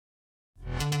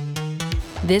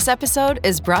This episode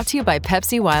is brought to you by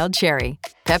Pepsi Wild Cherry.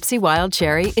 Pepsi Wild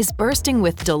Cherry is bursting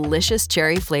with delicious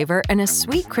cherry flavor and a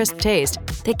sweet, crisp taste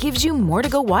that gives you more to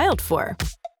go wild for.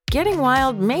 Getting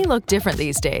wild may look different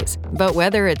these days, but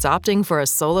whether it's opting for a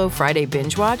solo Friday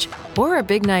binge watch or a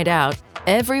big night out,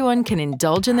 everyone can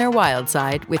indulge in their wild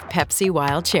side with Pepsi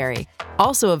Wild Cherry.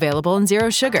 Also available in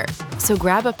Zero Sugar. So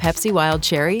grab a Pepsi Wild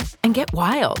Cherry and get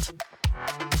wild.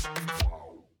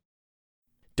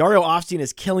 Dario Offstein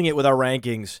is killing it with our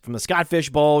rankings, from the Scott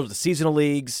Fish Bowl to the seasonal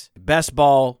leagues, best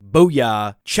ball,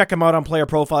 booyah. Check him out on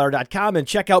playerprofiler.com and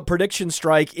check out Prediction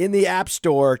Strike in the App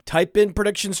Store. Type in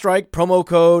Prediction Strike, promo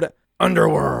code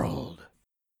Underworld.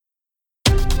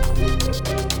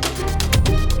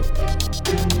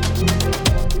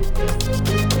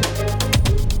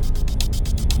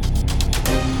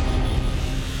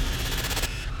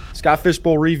 Scott Fish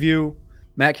Bowl review,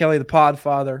 Matt Kelly, the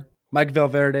Podfather, Mike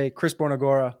Valverde, Chris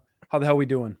Bornagora. How the hell we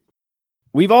doing?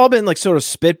 We've all been like sort of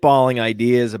spitballing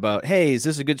ideas about, hey, is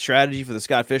this a good strategy for the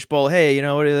Scott Fish Bowl? Hey, you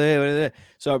know, what are they?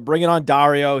 So bring it on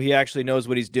Dario. He actually knows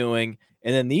what he's doing.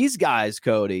 And then these guys,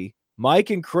 Cody, Mike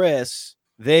and Chris,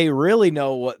 they really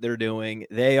know what they're doing.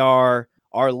 They are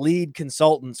our lead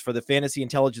consultants for the Fantasy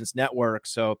Intelligence Network.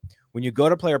 So when you go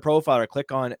to Player Profiler,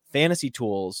 click on Fantasy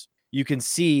Tools, you can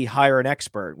see Hire an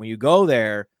Expert. When you go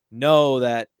there, know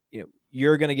that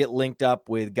you're going to get linked up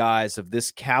with guys of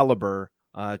this caliber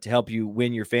to help you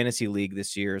win your fantasy league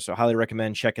this year. So I highly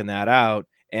recommend checking that out.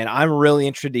 And I'm really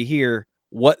interested to hear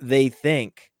what they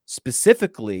think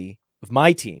specifically of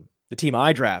my team, the team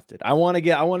I drafted. I want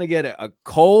to get a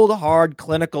cold, hard,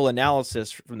 clinical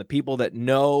analysis from the people that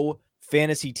know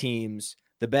fantasy teams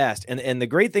the best. And the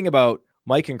great thing about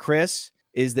Mike and Chris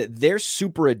is that they're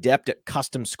super adept at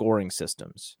custom scoring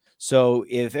systems. So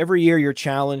if every year you're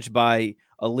challenged by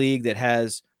a league that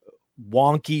has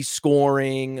wonky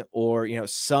scoring or,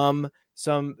 some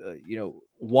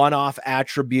one-off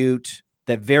attribute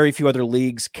that very few other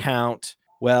leagues count,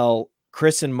 well,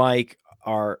 Chris and Mike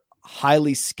are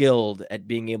highly skilled at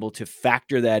being able to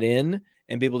factor that in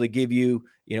and be able to give you,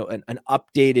 an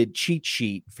updated cheat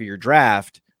sheet for your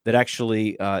draft that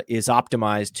actually is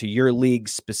optimized to your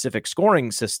league's specific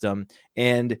scoring system.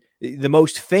 And the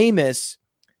most famous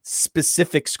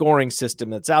specific scoring system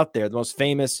that's out there, the most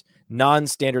famous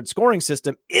non-standard scoring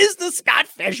system, is the Scott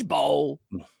Fish Bowl,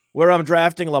 where I'm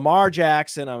drafting Lamar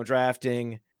Jackson, I'm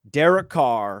drafting Derek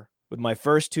Carr with my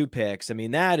first two picks. I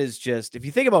mean, that is just, if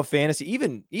you think about fantasy,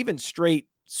 even straight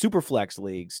super flex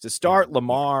leagues, to start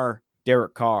Lamar,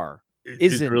 Derek Carr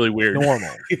isn't really weird.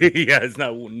 Normal. Yeah, it's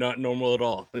not normal at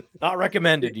all. Not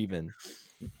recommended even.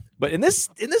 But in this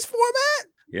format,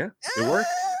 yeah, it works.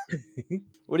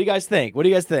 What do you guys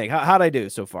think? How'd I do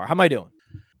so far? How am I doing?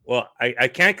 Well, I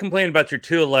can't complain about your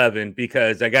 211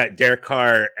 because I got Derek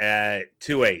Carr at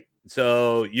 2.8.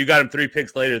 So you got him 3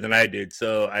 picks later than I did.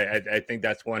 So I think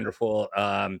that's wonderful.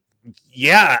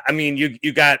 Yeah, I mean,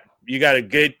 you got a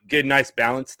good, nice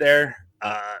balance there.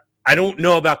 I don't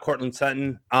know about Cortland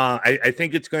Sutton. I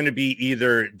think it's going to be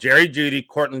either Jerry Jeudy,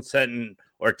 Cortland Sutton,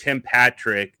 or Tim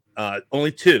Patrick.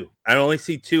 Only 2. I only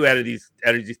see 2 out of these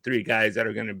 3 guys that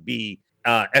are going to be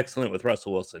excellent with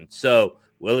Russell Wilson. So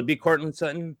will it be Cortland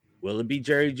Sutton? Will it be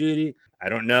Jerry Jeudy? I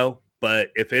don't know. But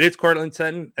if it is Cortland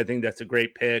Sutton, I think that's a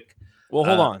great pick. Well,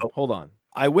 hold on.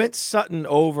 I went Sutton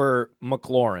over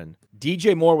McLaurin.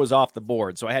 DJ Moore was off the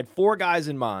board. So I had 4 guys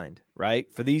in mind, right?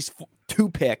 For these 2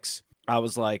 picks, I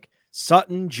was like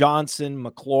Sutton, Johnson,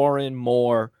 McLaurin,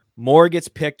 Moore. Moore gets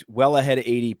picked well ahead of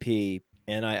ADP.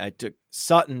 And I took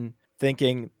Sutton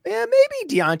thinking, maybe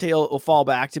Deontay will fall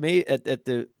back to me at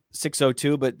the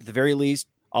 602, but at the very least,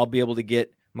 I'll be able to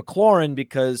get McLaurin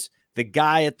because the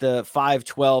guy at the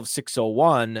 512,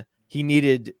 601, he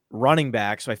needed running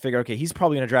back. So I figured, okay, he's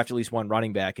probably going to draft at least one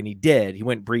running back. And he did. He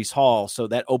went Breece Hall. So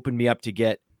that opened me up to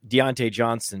get Deontay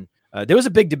Johnson. There was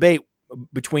a big debate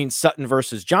between Sutton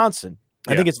versus Johnson.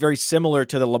 I think it's very similar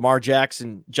to the Lamar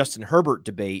Jackson, Justin Herbert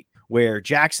debate, where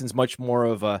Jackson's much more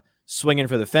of a swinging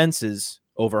for the fences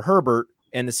over Herbert.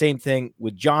 And the same thing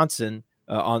with Johnson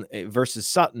versus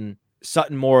Sutton.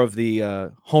 Sutton more of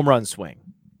the home run swing.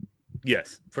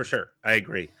 Yes, for sure. I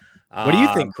agree. What do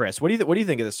you think, Chris? What do you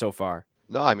think of this so far?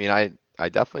 No, I mean, I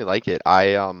definitely like it.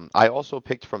 I also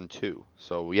picked from 2,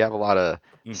 so we have a lot of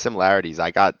similarities.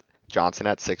 I got Johnson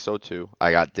at 602.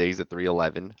 I got Diggs at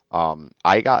 311.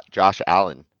 I got Josh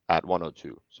Allen at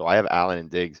 102. So I have Allen and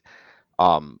Diggs.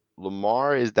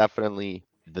 Lamar is definitely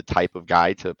the type of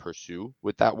guy to pursue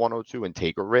with that 102 and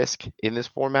take a risk in this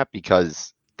format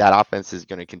because that offense is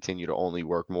going to continue to only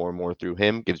work more and more through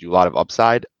him. Gives you a lot of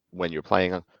upside when you're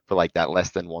playing for like that less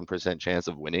than 1% chance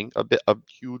of winning a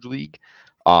huge league.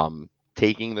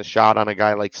 taking the shot on a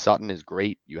guy like Sutton is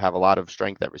great. You have a lot of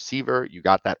strength at receiver. You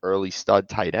got that early stud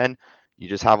tight end. You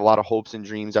just have a lot of hopes and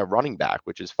dreams at running back,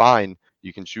 which is fine.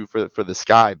 You can shoot for the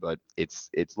sky, but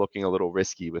it's looking a little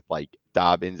risky with like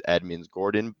Dobbins, Edmonds,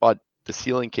 Gordon. But the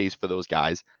ceiling case for those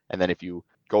guys, and then if you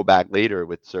go back later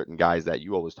with certain guys that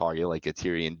you always target, like a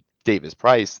Tyrion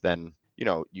Davis-Price, then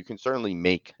you can certainly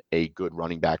make a good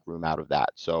running back room out of that.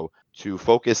 So to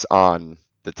focus on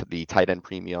the tight end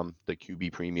premium, the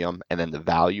QB premium, and then the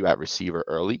value at receiver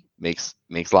early makes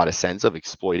a lot of sense of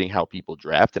exploiting how people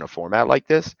draft in a format like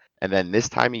this. And then this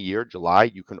time of year, July,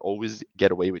 you can always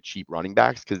get away with cheap running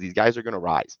backs because these guys are going to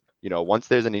rise. Once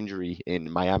there's an injury in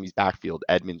Miami's backfield,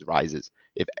 Edmonds rises.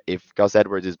 If Gus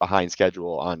Edwards is behind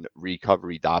schedule on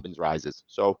recovery, Dobbins rises.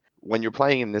 So when you're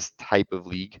playing in this type of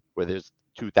league where there's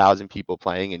 2,000 people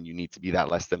playing and you need to be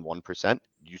that less than 1%,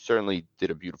 you certainly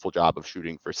did a beautiful job of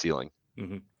shooting for ceiling.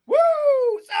 Mm-hmm.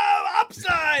 Woo! So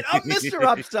upside! I'm Mr.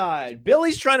 Upside.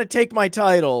 Billy's trying to take my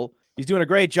title. He's doing a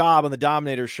great job on the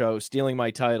Dominator show, stealing my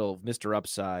title, Mr.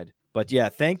 Upside. But yeah,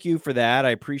 thank you for that. I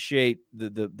appreciate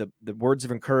the words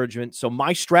of encouragement. So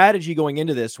my strategy going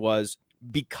into this was,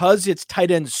 because it's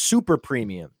tight end super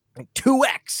premium,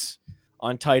 2x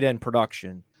on tight end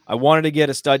production, I wanted to get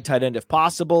a stud tight end if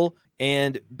possible.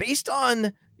 And based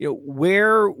on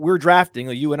where we're drafting,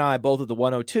 you and I both at the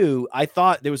 102, I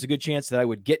thought there was a good chance that I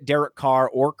would get Derek Carr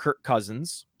or Kirk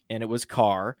Cousins, and it was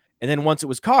Carr. And then once it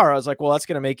was Carr, I was like, well, that's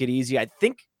going to make it easy. I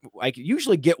think I could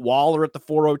usually get Waller at the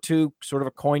 402, sort of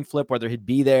a coin flip, whether he'd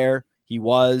be there. He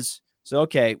was. So,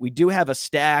 okay, we do have a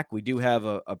stack. We do have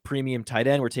a premium tight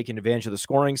end. We're taking advantage of the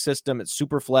scoring system. It's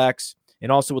super flex.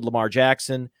 And also with Lamar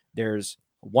Jackson, there's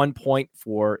 1 point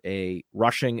for a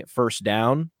rushing first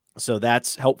down. So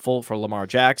that's helpful for Lamar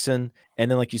Jackson. And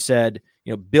then, like you said,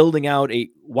 building out a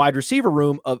wide receiver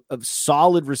room of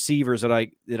solid receivers that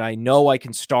I know I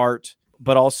can start,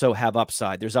 but also have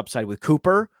upside. There's upside with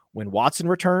Cooper when Watson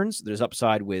returns. There's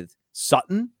upside with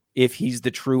Sutton if he's the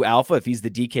true alpha, if he's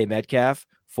the DK Metcalf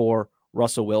for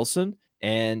Russell Wilson.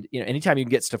 And anytime you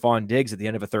can get Stephon Diggs at the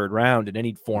end of a third round in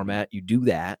any format, you do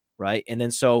that, right? And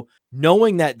then so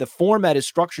knowing that the format is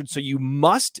structured so you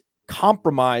must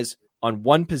compromise on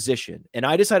one position. And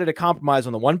I decided to compromise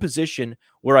on the one position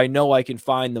where I know I can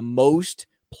find the most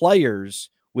players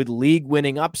with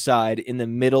league-winning upside in the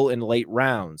middle and late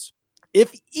rounds.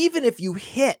 Even if you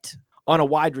hit on a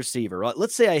wide receiver,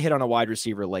 let's say I hit on a wide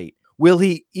receiver late, will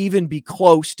he even be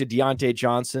close to Deontay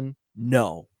Johnson?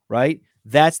 No, right?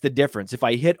 That's the difference. If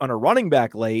I hit on a running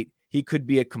back late, he could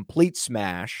be a complete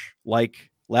smash,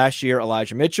 like last year,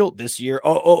 Elijah Mitchell. This year,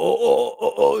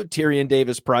 Tyrion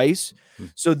Davis-Price.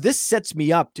 So this sets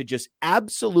me up to just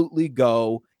absolutely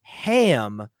go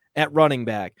ham at running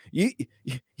back. You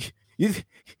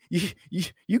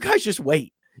guys just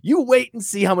wait. You wait and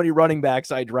see how many running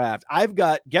backs I draft.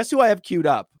 Guess who I have queued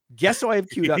up? Guess who I have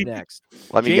queued up next?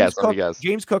 Let me guess.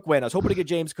 James Cook went. I was hoping to get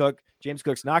James Cook. James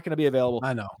Cook's not going to be available.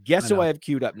 I know. Guess who I have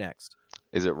queued up next?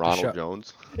 Is it Ronald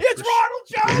Jones? It's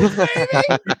Ronald Jones, baby!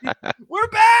 We're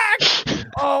back!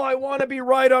 Oh, I want to be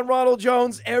right on Ronald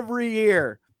Jones every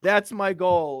year. That's my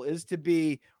goal, is to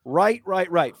be right.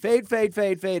 Fade.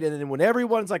 And then when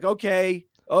everyone's like, okay,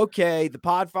 the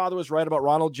Podfather was right about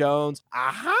Ronald Jones.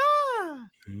 Aha!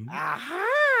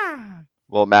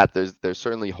 Well, Matt, there's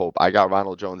certainly hope. I got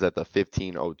Ronald Jones at the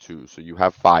 1502, so you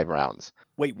have 5 rounds.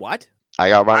 Wait, what? I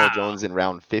got Ronald Jones in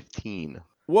round 15.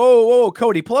 Whoa,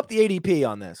 Cody, pull up the ADP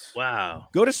on this. Wow.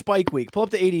 Go to Spike Week. Pull up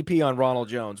the ADP on Ronald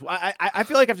Jones. I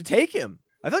feel like I have to take him.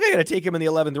 I feel like I got to take him in the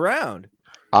 11th round.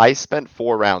 I spent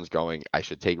 4 rounds going, I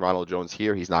should take Ronald Jones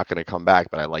here. He's not going to come back,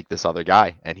 but I like this other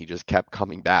guy. And he just kept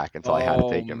coming back until I had to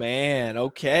take him. Oh, man.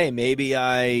 Okay. Maybe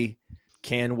I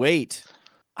can wait.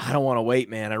 I don't want to wait,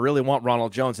 man. I really want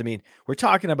Ronald Jones. I mean, we're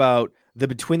talking about the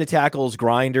between the tackles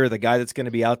grinder, the guy that's going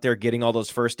to be out there getting all those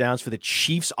first downs for the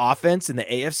Chiefs offense in the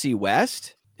AFC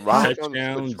West. Ronald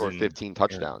Jones for 15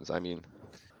 touchdowns. I mean,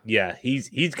 yeah, he's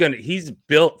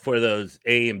built for those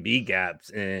A and B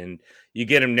gaps, and you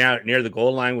get him now near the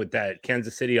goal line with that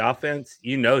Kansas City offense.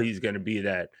 He's going to be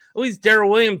that. Oh, he's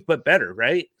Darrell Williams, but better,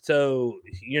 right? So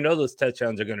those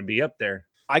touchdowns are going to be up there.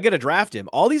 I got to draft him.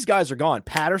 All these guys are gone.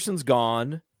 Patterson's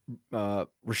gone.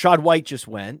 Rashad White just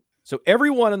went. So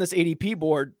everyone on this ADP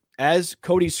board, as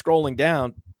Cody's scrolling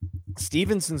down,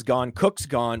 Stevenson's gone. Cook's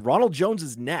gone. Ronald Jones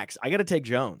is next. I got to take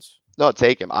Jones. No,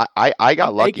 take him. I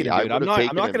got lucky. Him, I would have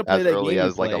taken him as early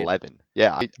as like played. 11.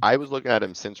 Yeah, I was looking at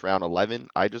him since round 11.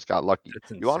 I just got lucky.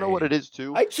 You want to know what it is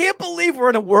too? I can't believe we're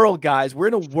in a world, guys. We're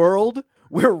in a world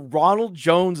where Ronald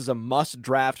Jones is a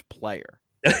must-draft player.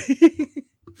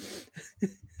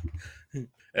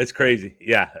 That's crazy.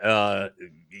 Yeah.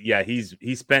 yeah,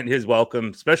 he spent his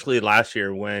welcome, especially last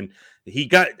year when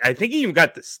I think he even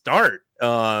got the start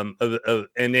and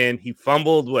then he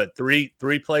fumbled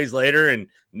three plays later and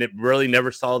really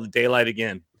never saw the daylight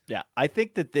again. Yeah, I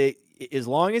think that as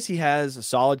long as he has a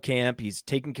solid camp, he's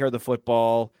taking care of the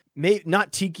football,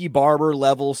 not Tiki Barber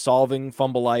level solving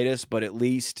fumbleitis, but at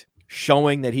least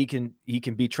showing that he can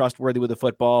be trustworthy with the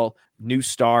football. New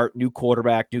start, new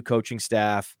quarterback, new coaching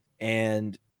staff,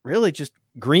 and really just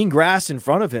green grass in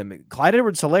front of him. Clyde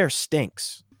Edwards-Helaire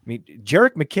stinks. I mean,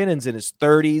 Jerick McKinnon's in his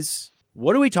 30s.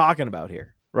 What are we talking about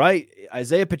here, right?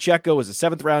 Isaiah Pacheco was a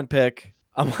 7th round pick.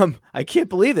 I can't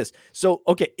believe this. So,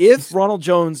 okay, if Ronald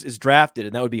Jones is drafted,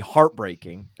 and that would be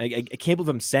heartbreaking, I can't believe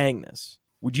I'm saying this.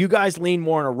 Would you guys lean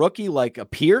more on a rookie like a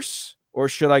Pierce, or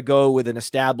should I go with an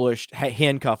established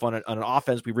handcuff on an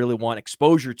offense we really want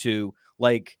exposure to,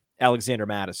 like Alexander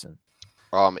Mattison?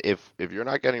 If you're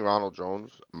not getting Ronald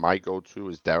Jones, my go-to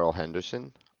is Darrell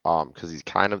Henderson. Because he's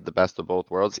kind of the best of both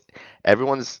worlds.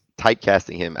 Everyone's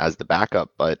typecasting him as the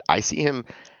backup, but I see him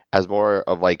as more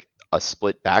of like a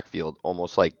split backfield,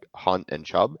 almost like Hunt and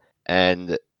Chubb.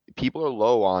 And people are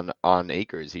low on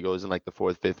Akers. He goes in like the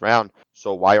 4th, 5th round.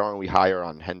 So why aren't we higher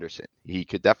on Henderson? He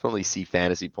could definitely see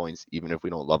fantasy points, even if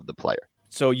we don't love the player.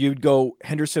 So you'd go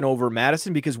Henderson over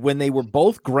Mattison, because when they were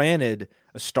both granted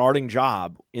a starting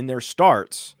job in their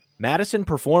starts, Mattison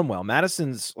performed well.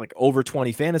 Madison's like over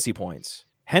 20 fantasy points.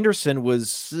 Henderson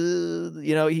was,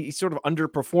 he sort of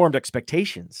underperformed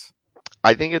expectations.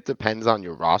 I think it depends on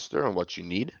your roster and what you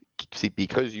need. See,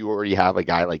 because you already have a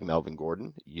guy like Melvin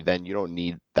Gordon, you don't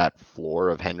need that floor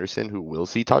of Henderson who will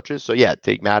see touches. So yeah,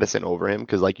 take Madison over him,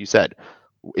 because like you said,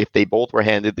 if they both were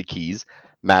handed the keys,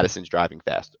 Madison's driving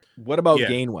faster. What about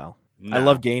Gainwell? No. I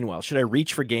love Gainwell. Should I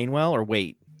reach for Gainwell or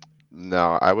wait?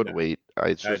 No, I would wait.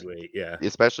 I'd wait, yeah.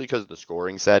 Especially because the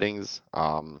scoring settings,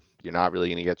 you're not really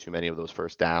going to get too many of those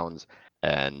first downs,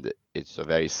 and it's a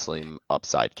very slim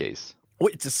upside case.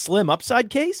 Wait, it's a slim upside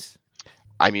case?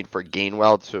 I mean, for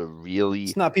Gainwell to really...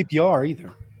 It's not PPR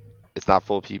either. It's not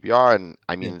full PPR, and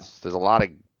I mean, there's a lot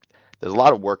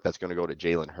of work that's going to go to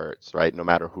Jalen Hurts, right? No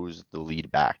matter who's the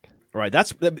lead back. Right.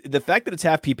 That's the fact that it's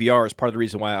half PPR is part of the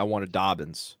reason why I wanted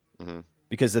Dobbins. Mm-hmm.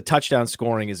 Because the touchdown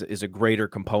scoring is a greater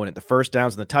component. The first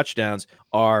downs and the touchdowns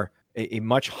are a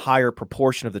much higher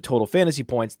proportion of the total fantasy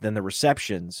points than the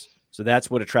receptions. So that's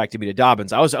what attracted me to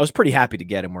Dobbins. I was pretty happy to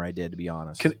get him where I did, to be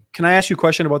honest. Can I ask you a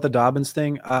question about the Dobbins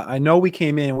thing? I know we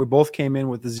both came in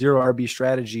with the 0 RB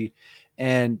strategy,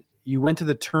 and you went to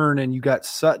the turn and you got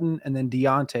Sutton and then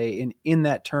Deontay, and in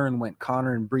that turn went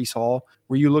Connor and Breece Hall.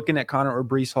 Were you looking at Connor or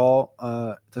Breece Hall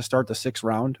to start the 6th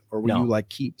round, or were you like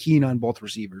keen on both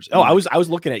receivers? Oh, I was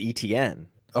looking at ETN.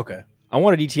 Okay. I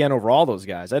wanted ETN over all those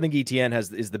guys. I think ETN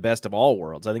is the best of all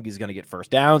worlds. I think he's going to get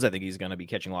first downs. I think he's going to be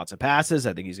catching lots of passes.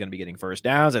 I think he's going to be getting first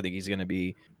downs. I think he's going to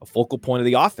be a focal point of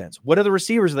the offense. What other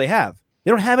receivers do they have?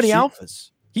 They don't have any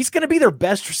alphas. He's going to be their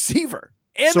best receiver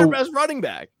and their best running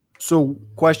back. So,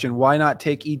 question: why not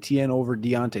take ETN over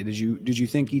Deontay? Did you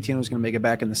think ETN was going to make it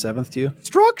back in the 7th to you?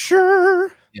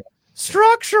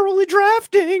 Structurally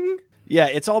drafting. Yeah,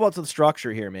 it's all about the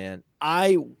structure here, man.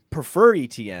 I prefer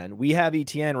ETN. We have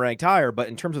ETN ranked higher, but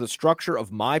in terms of the structure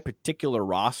of my particular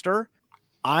roster,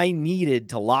 I needed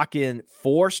to lock in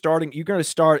 4 starting. You're going to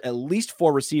start at least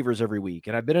 4 receivers every week.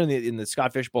 And I've been in the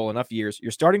Scott Fish Bowl enough years.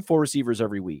 You're starting 4 receivers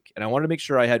every week. And I wanted to make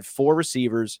sure I had 4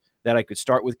 receivers that I could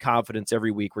start with confidence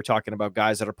every week. We're talking about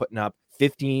guys that are putting up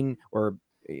 15 or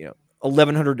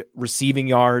 1,100 receiving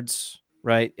yards,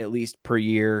 right? At least per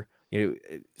year,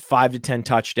 5 to 10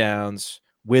 touchdowns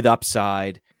with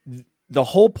upside. The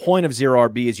whole point of 0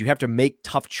 RB is you have to make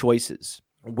tough choices.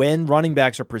 When running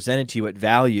backs are presented to you at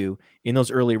value in those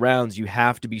early rounds, you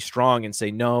have to be strong and say,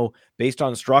 no, based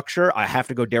on structure, I have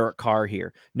to go Derek Carr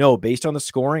here. No, based on the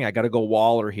scoring, I got to go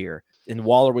Waller here. And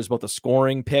Waller was both a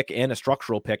scoring pick and a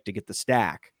structural pick to get the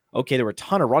stack. Okay, there were a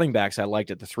ton of running backs I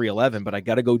liked at the 311, but I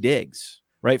got to go Diggs,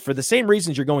 right? For the same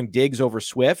reasons you're going Diggs over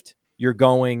Swift, you're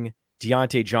going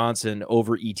Deontay Johnson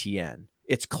over ETN.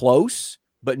 It's close,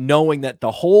 but knowing that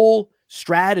the whole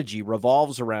strategy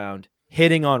revolves around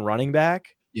hitting on running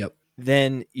back,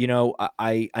 then,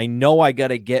 I know I got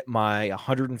to get my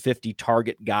 150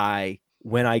 target guy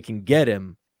when I can get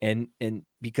him. And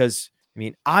because,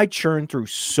 I churned through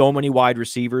so many wide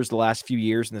receivers the last few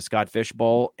years in the Scott Fish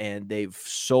Bowl, and they've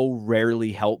so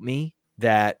rarely helped me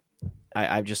that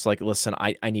I'm just like, listen,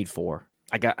 I need 4.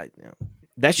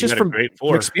 That's just from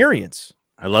experience.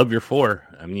 I love your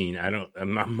 4.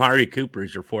 Amari Cooper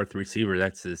is your 4th receiver.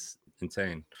 That's just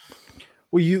insane.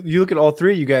 Well, you look at all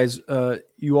 3 of you guys.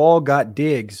 You all got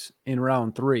Diggs in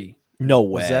round 3. No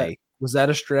way. Was that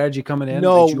a strategy coming in?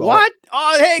 No, Did you what?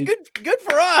 Oh, hey, good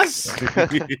for us.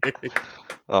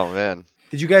 Oh man.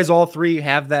 Did you guys all three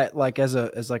have that like as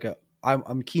like a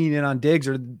I'm keying in on Diggs,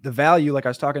 or the value? Like I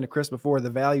was talking to Chris before, the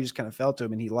value just kind of fell to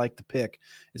him and he liked the pick.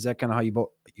 Is that kind of how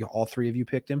all three of you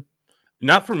picked him?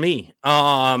 Not for me.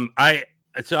 I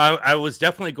was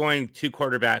definitely going 2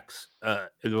 quarterbacks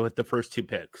with the first 2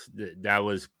 picks. That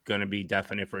was going to be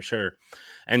definite for sure.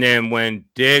 And then when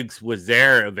Diggs was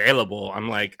there available, I'm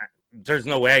like, there's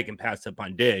no way I can pass up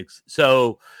on Diggs.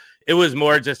 So it was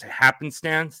more just a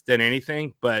happenstance than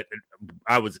anything, but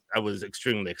I was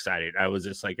extremely excited. I was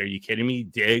just like, are you kidding me?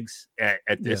 Diggs at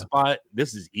this spot?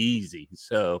 This is easy.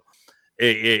 So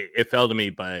it fell to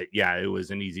me, but yeah, it was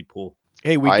an easy pull.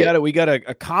 Hey, we got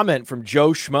a comment from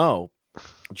Joe Schmo.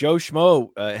 Joe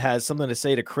Schmo has something to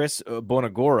say to Chris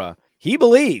Bonagora. He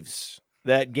believes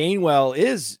that Gainwell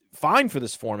is fine for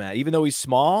this format, even though he's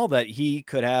small, that he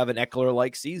could have an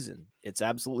Eckler-like season. It's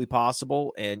absolutely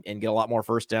possible and get a lot more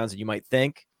first downs than you might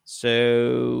think.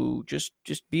 So just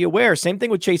be aware. Same thing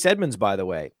with Chase Edmonds, by the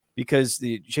way, because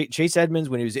Chase Edmonds,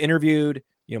 when he was interviewed,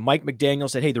 Mike McDaniel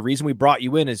said, hey, the reason we brought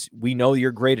you in is we know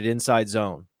you're great at inside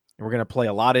zone. And we're going to play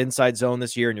a lot of inside zone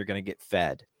this year, and you're going to get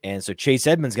fed. And so Chase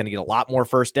Edmonds is going to get a lot more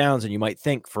first downs than you might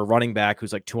think for a running back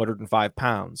who's like 205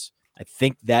 pounds. I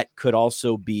think that could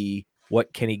also be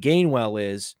what Kenny Gainwell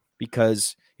is,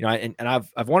 because, and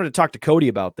I've wanted to talk to Cody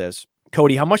about this.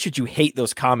 Cody, how much did you hate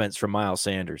those comments from Miles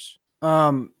Sanders?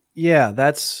 Yeah,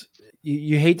 that's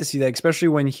you hate to see that, especially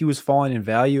when he was falling in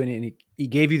value and he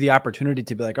gave you the opportunity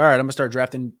to be like, all right, I'm gonna start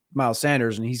drafting Miles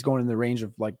Sanders, and he's going in the range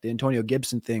of like the Antonio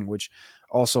Gibson thing, which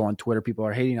also on Twitter people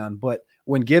are hating on. But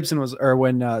when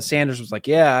Sanders was like,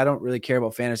 yeah, I don't really care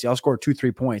about fantasy, I'll score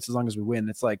 2-3 points as long as we win.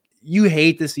 It's like, you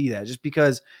hate to see that, just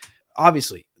because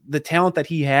obviously the talent that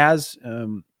he has,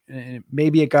 and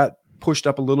maybe it got pushed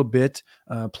up a little bit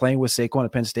playing with Saquon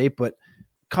at Penn State, but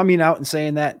coming out and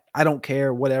saying that, I don't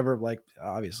care, whatever, like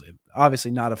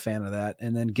obviously not a fan of that.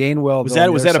 And then Gainwell,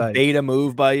 was that a beta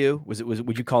move by you?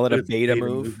 Would you call it a beta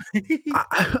move?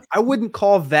 I wouldn't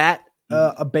call that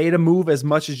a beta move as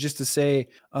much as just to say,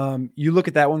 you look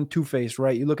at that one two-faced,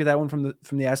 right? You look at that one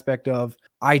from the aspect of,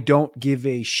 I don't give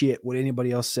a shit what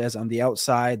anybody else says on the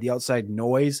outside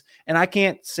noise. And I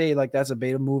can't say like that's a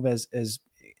beta move as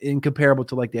incomparable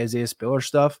to like the Isaiah Spiller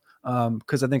stuff.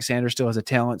 Because I think Sanders still has a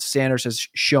talent. Sanders has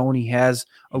shown he has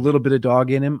a little bit of dog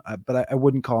in him, but I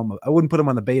wouldn't I wouldn't put him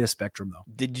on the beta spectrum though.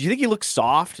 Did you think he looked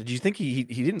soft? Did you think he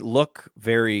didn't look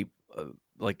very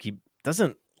like, he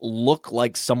doesn't look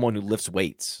like someone who lifts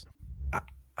weights?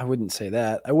 I wouldn't say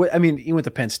that. I mean, he went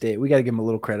to Penn State. We got to give him a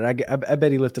little credit. I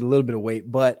bet he lifted a little bit of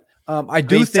weight, but I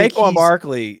do think Saquon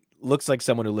Barkley looks like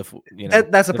someone who lifts.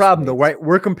 That's the problem, though, right?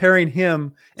 We're comparing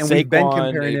him, and Saquon, we've been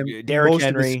comparing him. Derrick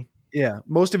Henry.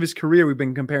 Most of his career, we've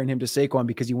been comparing him to Saquon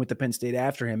because he went to Penn State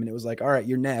after him, and it was like, all right,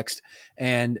 you're next.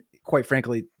 And quite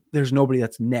frankly, there's nobody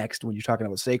that's next when you're talking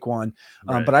about Saquon.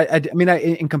 Right. But I mean,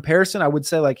 in comparison, I would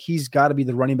say like he's got to be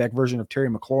the running back version of Terry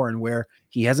McLaurin, where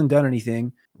he hasn't done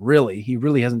anything. He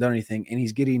really hasn't done anything, and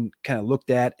he's getting kind of looked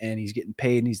at, and he's getting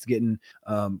paid, and he's getting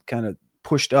kind of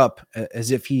pushed up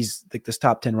as if he's like this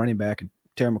top 10 running back, and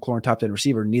Terry McLaurin top 10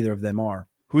 receiver. Neither of them are.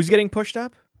 Who's getting pushed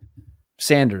up?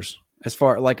 Sanders, as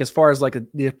far as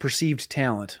the perceived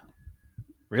talent.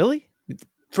 Really?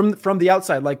 From the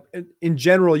outside, like in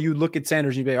general, you look at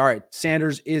Sanders and you be, all right,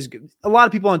 Sanders is good. A lot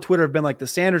of people on Twitter have been like, the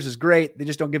Sanders is great. They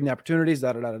just don't give him the opportunities.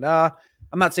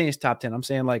 I'm not saying he's top 10. I'm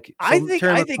saying like, I think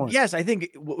yes. I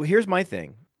think here's my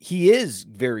thing. He is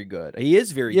very good. He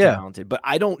is very talented, but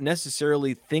I don't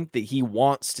necessarily think that he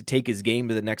wants to take his game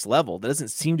to the next level. That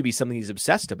doesn't seem to be something he's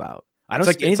obsessed about. I don't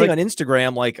see anything on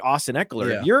Instagram like Austin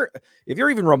Eckler. Yeah. If you're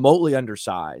even remotely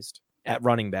undersized at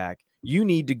running back, you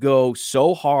need to go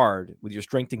so hard with your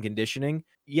strength and conditioning.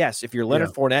 Yes, if you're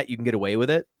Leonard Fournette, you can get away with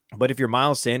it. But if you're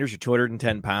Miles Sanders, you're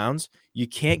 210 pounds, you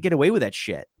can't get away with that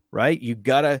shit, right? You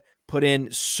got to put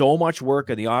in so much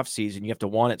work in the offseason. You have to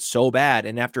want it so bad.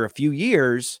 And after a few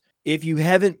years, if you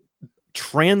haven't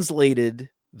translated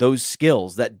those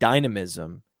skills, that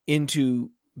dynamism, into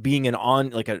being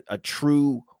a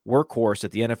true workhorse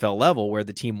at the NFL level, where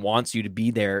the team wants you to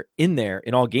be there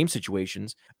in all game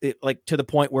situations, like to the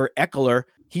point where Eckler,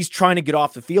 he's trying to get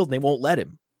off the field and they won't let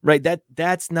him, right?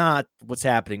 That's not what's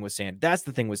happening with Sanders. That's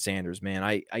the thing with Sanders, man.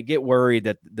 I get worried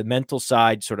that the mental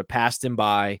side sort of passed him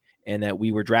by, and that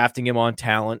we were drafting him on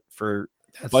talent for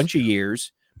a bunch of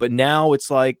years, but now it's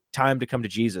like time to come to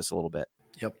Jesus a little bit.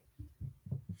 Yep.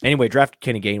 Anyway, draft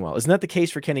Kenny Gainwell. Isn't that the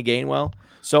case for Kenny Gainwell?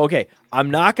 So, okay,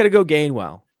 I'm not going to go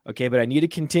Gainwell. Okay, but I need a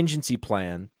contingency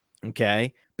plan.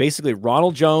 Okay, basically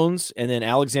Ronald Jones and then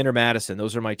Alexander Madison.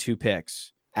 Those are my 2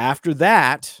 picks. After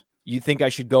that, You think I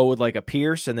should go with like a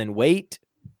Pierce and then wait?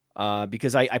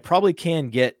 Because I probably can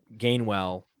get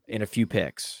Gainwell in a few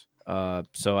picks.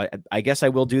 So I guess I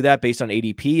will do that based on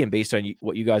ADP and based on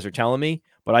what you guys are telling me.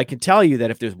 But I can tell you that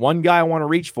if there's one guy I want to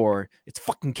reach for, it's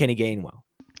fucking Kenny Gainwell.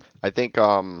 I think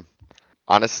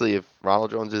honestly, if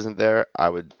Ronald Jones isn't there, I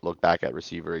would look back at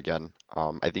receiver again.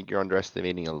 I think you're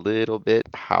underestimating a little bit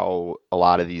how a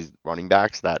lot of these running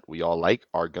backs that we all like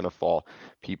are gonna fall.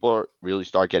 People really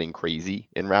start getting crazy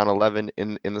in round 11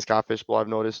 in the Scott Fish Bowl. I've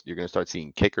noticed you're gonna start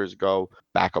seeing kickers go,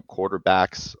 backup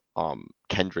quarterbacks,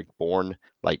 Kendrick Bourne,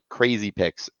 like crazy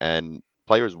picks, and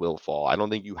players will fall. I don't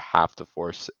think you have to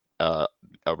force a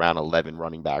round 11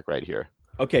 running back right here.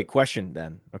 Okay, question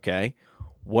then. Okay.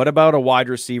 What about a wide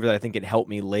receiver that I think could help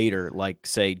me later, like,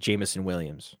 say, Jameson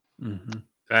Williams? Mm-hmm.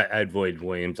 I'd avoid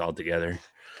Williams altogether.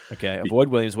 Okay, avoid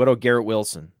Williams. What about Garrett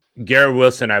Wilson? Garrett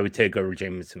Wilson, I would take over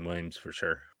Jameson Williams for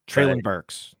sure. Traylon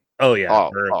Burks. Oh, yeah.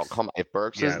 Oh, come on. If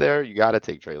Burks is there, you got to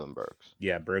take Traylon Burks.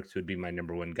 Yeah, Burks would be my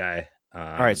number one guy. All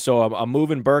right, so I'm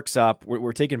moving Burks up.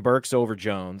 We're taking Burks over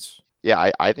Jones.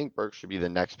 Yeah, I think Burks should be the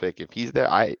next pick. If he's there,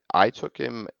 I took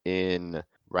him in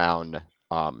round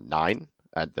 9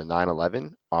 at the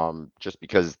 9-11, just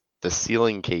because the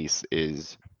ceiling case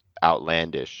is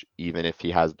outlandish, even if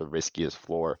he has the riskiest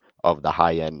floor of the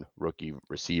high-end rookie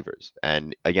receivers.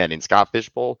 And again, in Scott Fish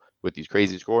Bowl, with these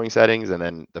crazy scoring settings, and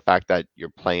then the fact that you're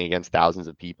playing against thousands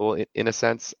of people, in a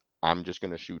sense, I'm just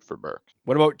going to shoot for Burks.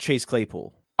 What about Chase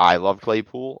Claypool? I love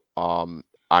Claypool. My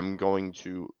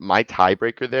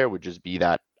tiebreaker there would just be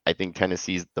that I think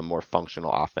Tennessee's the more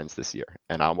functional offense this year.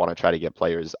 And I want to try to get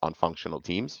players on functional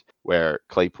teams where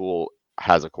Claypool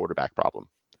has a quarterback problem.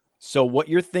 So what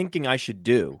you're thinking I should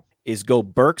do is go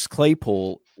Burks,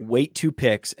 Claypool, wait 2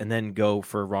 picks, and then go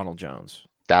for Ronald Jones.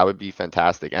 That would be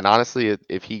fantastic. And honestly,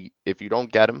 if you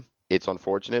don't get him, it's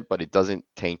unfortunate, but it doesn't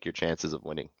tank your chances of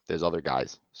winning. There's other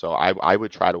guys. So I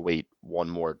would try to wait one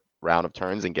more round of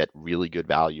turns and get really good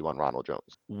value on Ronald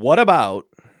Jones. What about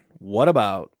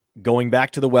going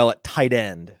back to the well at tight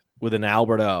end with an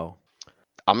Albert O?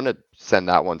 I'm gonna send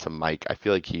that one to Mike. I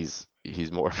feel like he's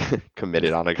more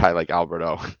committed on a guy like Albert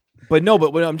O. But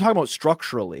when I'm talking about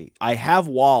structurally, I have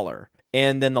Waller,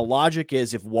 and then the logic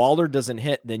is if Waller doesn't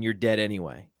hit, then you're dead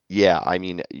anyway. Yeah, I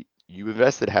mean, you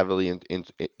invested heavily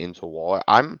into Waller.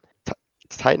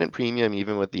 Tight end premium,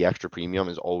 even with the extra premium,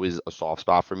 is always a soft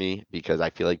spot for me because I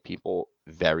feel like people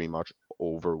very much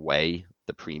overweigh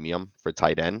the premium for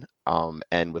tight end.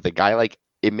 And with a guy like,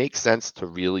 it makes sense to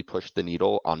really push the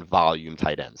needle on volume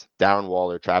tight ends. Darren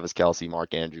Waller, Travis Kelce,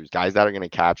 Mark Andrews, guys that are going to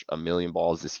catch 1 million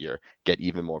balls this year, get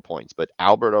even more points. But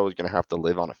Alberto is going to have to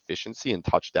live on efficiency and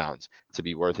touchdowns to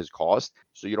be worth his cost.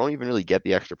 So you don't even really get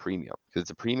the extra premium because it's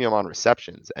a premium on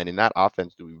receptions. And in that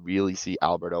offense, do we really see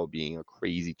Alberto being a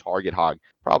crazy target hog?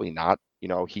 Probably not. You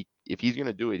know, if he's going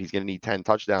to do it, he's going to need 10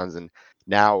 touchdowns. And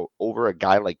now over a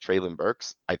guy like Traylon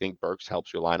Burks, I think Burks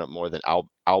helps your lineup more than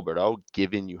Alberto,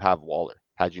 given you have Waller.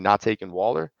 Had you not taken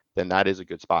Waller, then that is a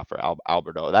good spot for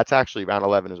Alberto. That's actually round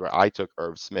 11 is where I took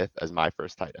Irv Smith as my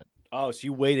first tight end. Oh, so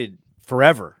you waited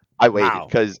forever. I waited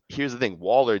because here's the thing.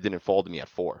 Waller didn't fall to me at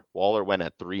 4. Waller went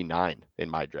at 3-9 in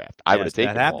my draft. I would have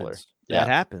taken Waller. That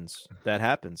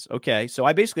happens. Okay, so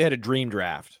I basically had a dream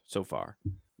draft so far.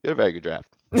 You had a very good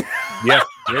draft. Yeah,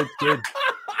 good.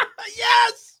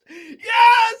 Yes.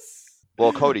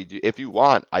 Well, Cody, if you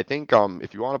want, I think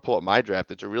if you want to pull up my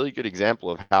draft, it's a really good example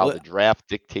of how the draft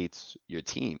dictates your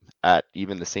team at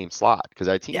even the same slot because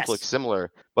our teams look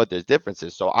similar, but there's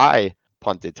differences. So I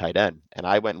punted tight end, and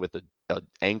I went with an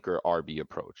anchor RB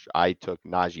approach. I took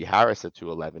Najee Harris at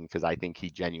 211 because I think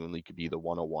he genuinely could be the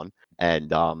 101,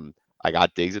 and I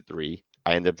got Diggs at 3.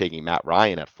 I ended up taking Matt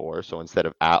Ryan at 4. So instead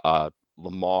of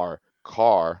Lamar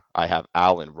Carr, I have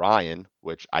Allen Ryan,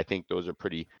 which I think those are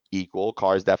pretty equal.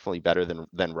 Carr is definitely better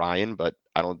than Ryan, but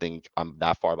I don't think I'm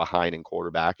that far behind in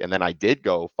quarterback. And then I did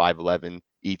go 5'11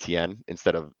 ETN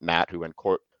instead of Matt, who went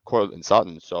Courtland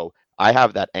Sutton. So I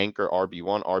have that anchor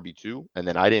RB1, RB2, and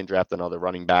then I didn't draft another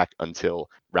running back until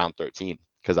round 13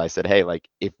 because I said, hey, like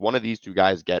if one of these two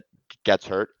guys gets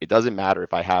hurt, it doesn't matter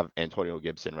if I have Antonio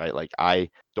Gibson, right? Like I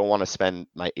don't want to spend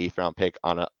my 8th round pick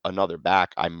on another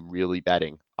back. I'm really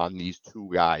betting on these two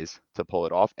guys to pull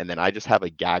it off. And then I just have a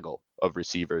gaggle of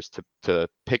receivers to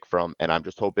pick from. And I'm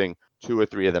just hoping 2 or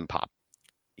 3 of them pop.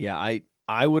 Yeah,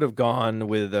 I would have gone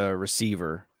with a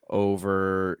receiver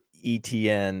over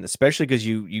ETN, especially because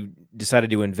you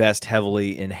decided to invest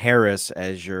heavily in Harris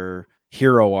as your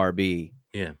hero RB.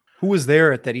 Yeah. Who was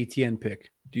there at that ETN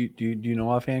pick? Do you know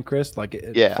offhand, Chris? Like,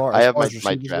 I have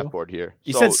my draft board here.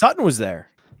 You said Sutton was there.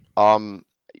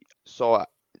 So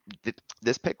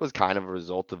this pick was kind of a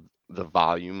result of the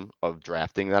volume of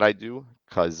drafting that I do,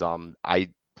 because I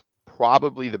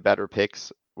probably the better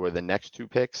picks were the next two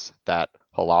picks that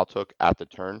Halal took at the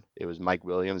turn. It was Mike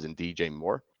Williams and DJ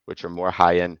Moore, which are more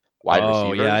high-end wide Oh yeah,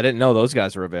 I receivers. didn't know those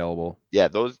guys were available. Yeah,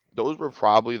 those were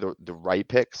probably the right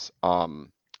picks.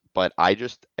 But I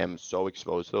just am so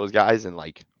exposed to those guys and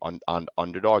like on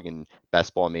Underdog and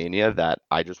Best Ball Mania that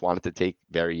I just wanted to take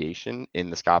variation in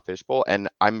the Scott Fish Bowl. And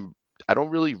I don't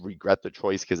really regret the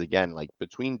choice because again, like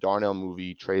between Darnell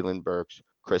Mooney, Traylon Burks,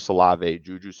 Chris Olave,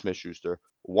 Juju Smith-Schuster,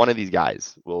 one of these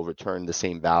guys will return the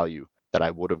same value that I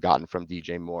would have gotten from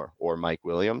DJ Moore or Mike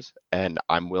Williams. And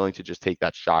I'm willing to just take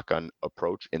that shotgun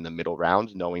approach in the middle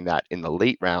rounds, knowing that in the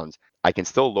late rounds, I can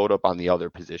still load up on the other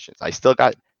positions. I still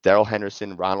got Darrell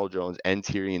Henderson, Ronald Jones, and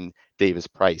Tyrion Davis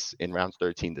Price in rounds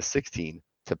 13 to 16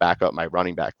 to back up my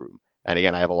running back room. And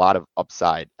again, I have a lot of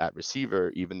upside at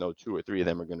receiver, even though 2 or 3 of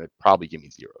them are going to probably give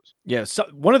me zeros. Yeah, so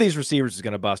one of these receivers is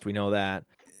going to bust. We know that.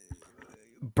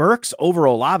 Burks over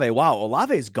Olave. Wow,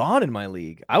 Olave's gone in my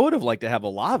league. I would have liked to have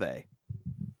Olave.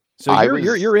 So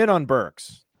you're in on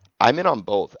Burks. I'm in on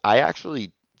both.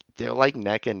 They're like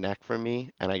neck and neck for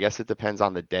me, and I guess it depends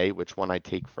on the day which one I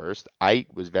take first. I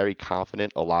was very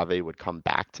confident Olave would come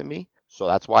back to me, so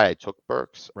that's why I took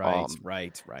Burks. Right.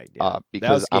 Yeah.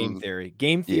 Because that was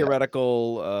game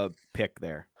theoretical pick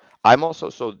there. I'm also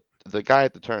the guy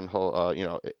at the turn,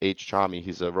 H. Chami,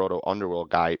 he's a Roto Underworld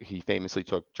guy. He famously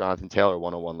took Jonathan Taylor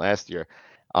 101 last year.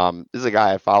 This is a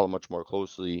guy I follow much more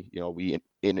closely. We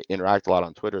interact a lot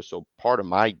on Twitter. So part of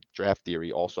my draft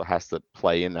theory also has to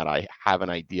play in that I have an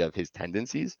idea of his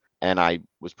tendencies. And I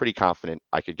was pretty confident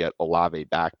I could get Olave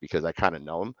back because I kind of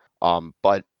know him.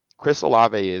 But Chris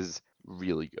Olave is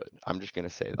really good. I'm just going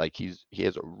to say, like, he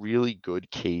has a really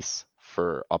good case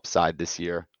for upside this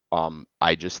year.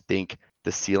 I just think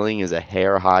the ceiling is a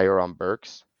hair higher on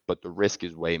Burks, but the risk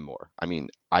is way more. I mean,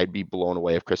 I'd be blown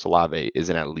away if Chris Olave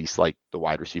isn't at least like the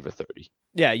wide receiver 30.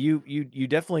 Yeah, you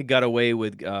definitely got away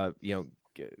with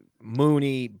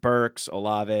Mooney, Burks,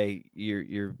 Olave.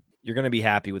 You're going to be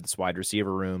happy with this wide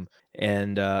receiver room,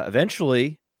 and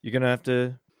eventually you're going to have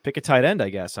to pick a tight end, I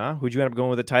guess, huh? Who'd you end up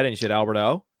going with a tight end? You said Albert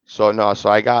O? So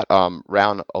I got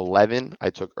round 11,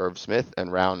 I took Irv Smith,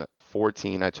 and round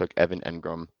 14, I took Evan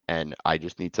Engram, and I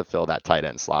just need to fill that tight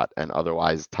end slot, and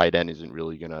otherwise tight end isn't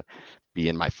really going to be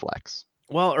in my flex.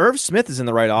 Well, Irv Smith is in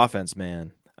the right offense,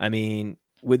 man. I mean,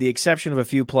 with the exception of a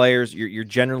few players, you're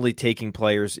generally taking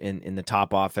players in the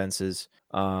top offenses,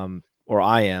 or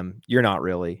I am. You're not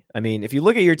really. I mean, if you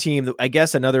look at your team, I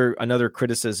guess another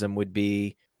criticism would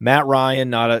be Matt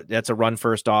Ryan. That's a run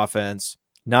first offense.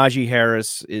 Najee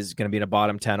Harris is going to be in a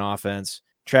bottom 10 offense.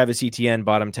 Travis Etienne,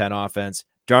 bottom 10 offense.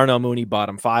 Darnell Mooney,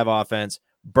 bottom 5 offense.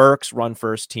 Burks, run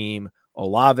first team.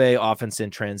 Olave, offense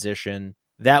in transition.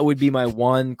 That would be my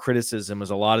one criticism, is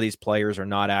a lot of these players are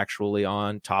not actually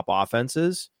on top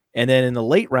offenses. And then in the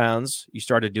late rounds, you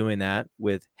started doing that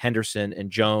with Henderson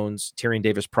and Jones, Tyrion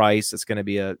Davis Price. It's going to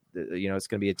be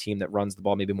a team that runs the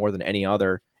ball maybe more than any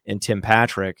other, and Tim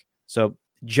Patrick. So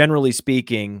generally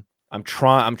speaking, I'm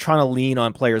trying to lean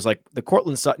on players like the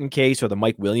Cortland Sutton case or the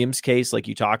Mike Williams case, like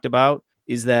you talked about,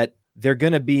 is that they're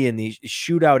going to be in the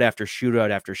shootout after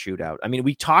shootout after shootout. I mean,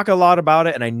 we talk a lot about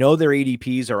it, and I know their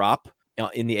ADPs are up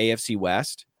in the AFC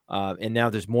West. And now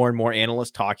there's more and more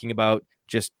analysts talking about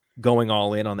just going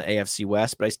all in on the AFC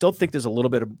West, but I still think there's a little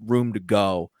bit of room to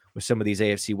go with some of these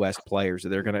AFC West players.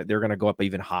 They're going to go up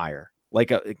even higher.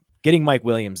 Like getting Mike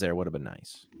Williams there would have been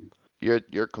nice.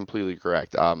 You're completely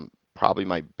correct. Probably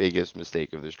my biggest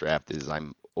mistake of this draft is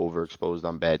I'm overexposed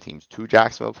on bad teams. 2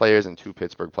 Jacksonville players and 2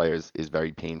 Pittsburgh players is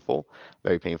very painful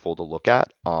to look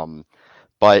at.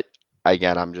 But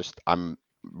again, I'm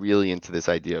really into this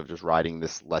idea of just riding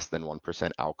this less than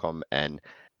 1% outcome. And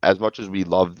as much as we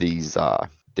love these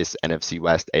this NFC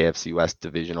West, AFC West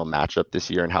divisional matchup this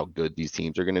year and how good these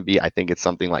teams are going to be, I think it's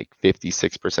something like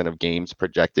 56% of games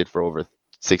projected for over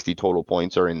 60 total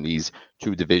points are in these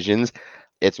 2 divisions.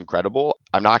 It's incredible.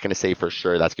 I'm not going to say for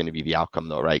sure that's going to be the outcome,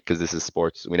 though, right? Because this is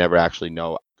sports. We never actually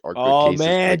know. Oh,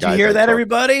 man. Did you hear that,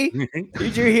 everybody?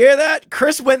 Did you hear that?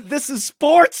 Chris went, this is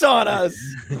sports on us.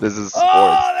 This is sports.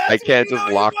 I can't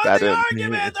just lock that in.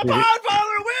 Argument. The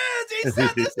Podfather wins. He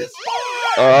said this is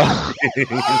sports. That's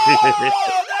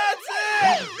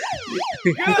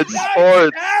it. It's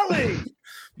sports.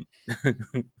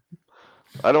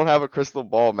 I don't have a crystal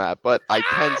ball, Matt, but I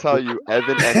can tell you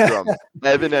Evan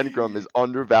Engram is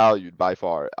undervalued by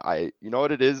far. You know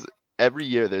what it is? Every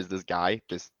year there's this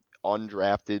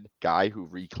undrafted guy who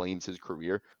reclaims his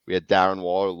career. We had Darren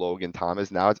Waller, Logan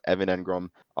Thomas. Now it's Evan Engram.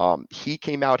 He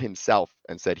came out himself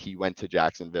and said he went to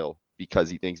Jacksonville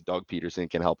because he thinks Doug Peterson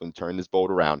can help him turn this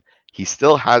boat around. He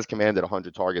still has commanded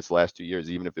 100 targets the last 2 years,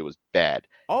 even if it was bad.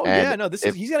 Oh And yeah, no,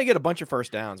 he's gonna get a bunch of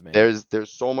first downs, man.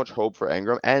 there's so much hope for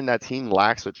Ingram, and that team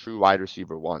lacks a true wide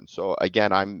receiver one. So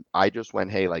again, I just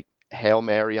went, hey, like Hail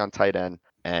Mary on tight end,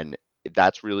 and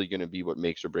that's really going to be what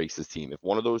makes or breaks this team. If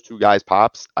one of those two guys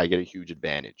pops, I get a huge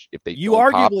advantage. If they You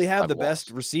don't pop, arguably have I've the lost.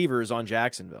 best receivers on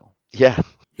Jacksonville. Yeah,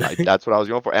 that's what I was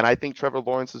going for. And I think Trevor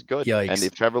Lawrence is good. Yikes. And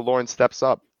if Trevor Lawrence steps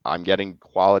up, I'm getting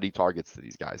quality targets to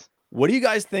these guys. What do you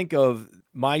guys think of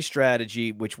my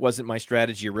strategy, which wasn't my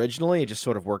strategy originally? It just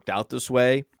sort of worked out this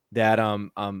way, that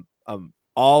I'm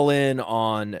all in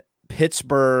on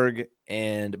Pittsburgh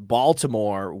and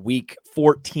Baltimore week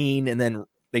 14, and then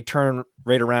they turn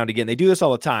right around again. They do this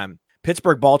all the time.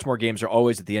 Pittsburgh-Baltimore games are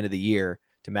always at the end of the year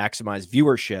to maximize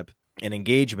viewership and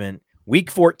engagement. Week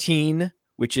 14,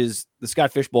 which is the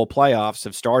Scott Fish Bowl playoffs,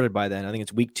 have started by then. I think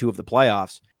it's week 2 of the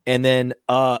playoffs. And then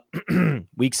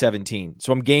week 17.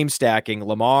 So I'm game stacking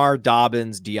Lamar,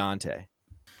 Dobbins, Deontay.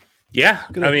 Yeah.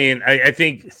 I mean, I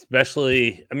think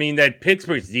especially, I mean, that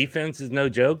Pittsburgh's defense is no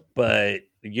joke, but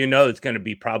it's going to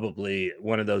be probably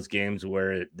one of those games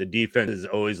where the defenses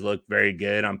always look very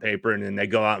good on paper, and then they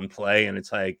go out and play, and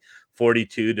it's like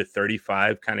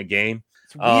 42-35 kind of game.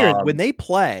 It's weird. When they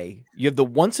play, you have the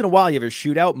once in a while, you have a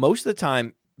shootout. Most of the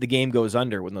time, the game goes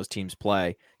under when those teams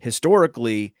play.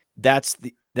 Historically, that's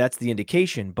the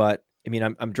indication. But I mean,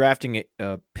 I'm drafting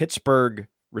Pittsburgh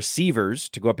receivers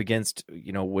to go up against,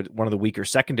 one of the weaker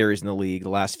secondaries in the league the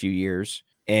last few years.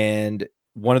 And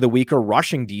one of the weaker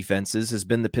rushing defenses has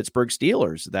been the Pittsburgh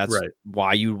Steelers. That's right.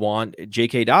 Why you want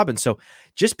J.K. Dobbins. So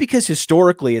just because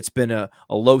historically it's been a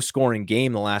low-scoring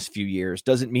game the last few years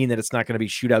doesn't mean that it's not going to be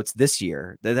shootouts this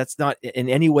year. That's not in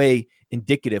any way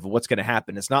indicative of what's going to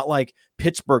happen. It's not like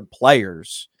Pittsburgh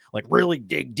players like really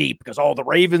dig deep because the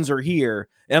Ravens are here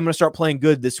and I'm going to start playing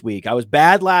good this week. I was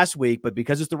bad last week, but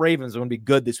because it's the Ravens, I'm going to be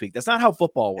good this week. That's not how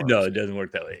football works. No, it doesn't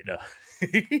work that way. No.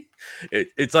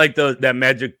 It's like that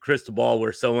magic crystal ball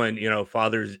where someone,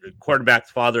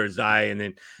 quarterback's father is dying, and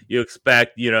then you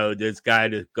expect, this guy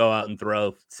to go out and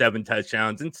throw 7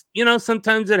 touchdowns. And,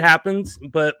 sometimes it happens,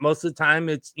 but most of the time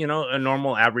it's, a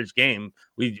normal average game.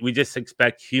 We just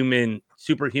expect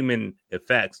superhuman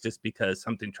effects just because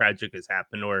something tragic has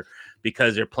happened, or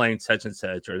because they're playing such and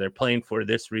such, or they're playing for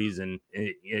this reason.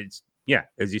 It's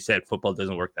as you said, football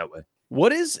doesn't work that way.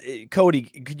 What is, Cody,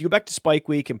 could you go back to Spike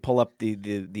Week and pull up the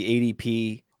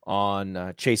ADP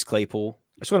on Chase Claypool?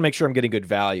 I just want to make sure I'm getting good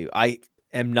value. I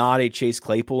am not a Chase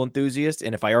Claypool enthusiast,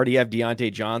 and if I already have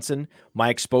Deontay Johnson, my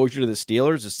exposure to the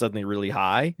Steelers is suddenly really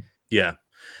high. Yeah,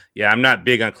 I'm not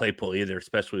big on Claypool either,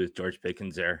 especially with George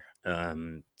Pickens there.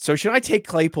 So should I take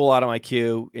Claypool out of my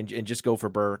queue and just go for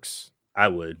Burks? I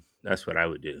would. That's what I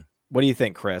would do. What do you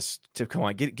think, Chris? Come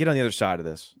on, get on the other side of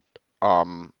this.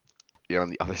 On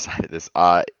the other side of this,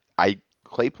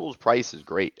 Claypool's price is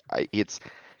great.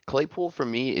 Claypool for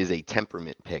me is a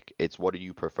temperament pick. It's what do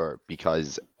you prefer,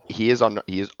 because he is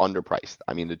underpriced.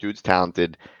 I mean, the dude's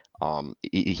talented.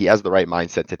 He has the right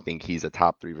mindset to think he's a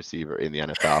top 3 receiver in the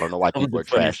NFL. I don't know why people are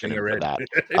trashing him for that.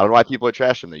 I don't know why people are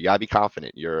trashing him. You gotta be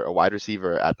confident. You're a wide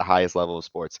receiver at the highest level of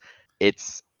sports.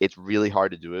 It's really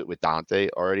hard to do it with Dante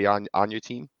already on your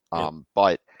team.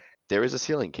 But there is a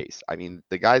ceiling case. I mean,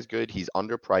 the guy's good. He's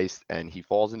underpriced, and he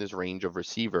falls in his range of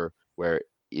receiver where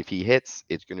if he hits,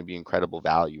 it's going to be incredible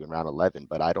value in round 11.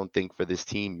 But I don't think for this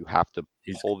team you have to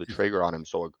pull the trigger on him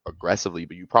so aggressively.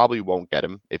 But you probably won't get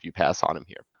him if you pass on him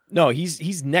here. No,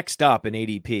 he's next up in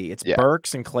ADP. It's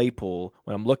Burks and Claypool.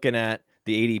 When I'm looking at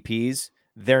the ADPs,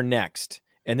 they're next.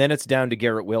 And then it's down to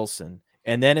Garrett Wilson.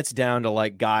 And then it's down to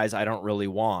like guys I don't really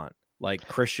want, like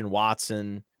Christian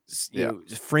Watson.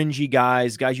 Fringy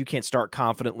guys you can't start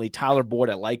confidently. Tyler Boyd,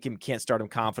 I like him, can't start him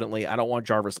confidently. I don't want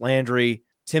Jarvis Landry.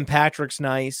 Tim Patrick's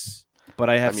nice, but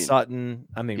I have Sutton.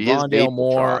 Rondale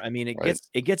Moore.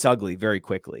 It gets ugly very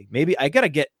quickly. Maybe I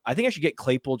think I should get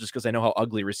Claypool just because I know how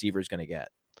ugly receiver is going to get.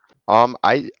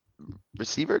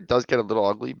 Receiver does get a little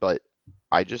ugly, but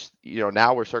I just,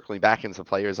 now we're circling back into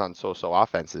players on so-so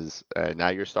offenses.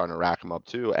 Now you're starting to rack them up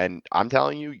too. And I'm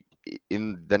telling you,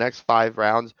 in the next 5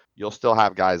 rounds, you'll still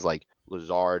have guys like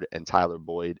Lazard and Tyler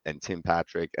Boyd and Tim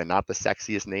Patrick, and not the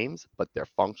sexiest names, but they're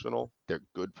functional. They're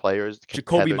good players.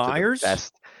 Jacoby Myers? How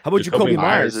about Jacoby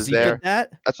Myers? Is there?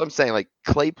 That's what I'm saying. Like,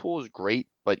 Claypool is great,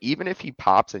 but even if he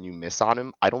pops and you miss on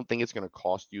him, I don't think it's going to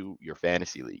cost you your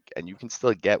fantasy league, and you can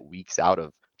still get weeks out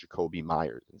of Jacoby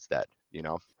Myers instead,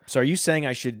 So are you saying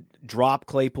I should drop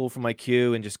Claypool from my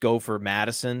queue and just go for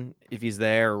Madison if he's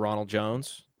there, or Ronald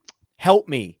Jones? Help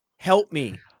me.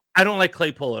 I don't like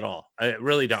Claypool at all. I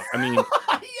really don't. I mean,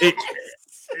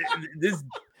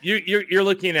 you're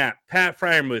looking at Pat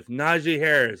Fryermuth, Najee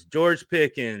Harris, George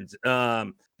Pickens,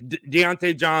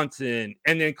 Deontay Johnson,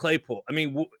 and then Claypool. I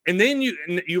mean, and then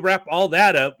you wrap all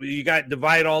that up. You got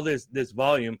divide all this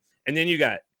volume, and then you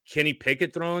got Kenny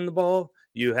Pickett throwing the ball.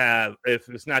 You have, if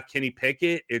it's not Kenny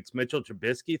Pickett, it's Mitchell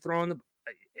Trubisky throwing the.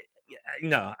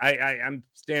 No, I'm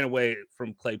staying away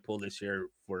from Claypool this year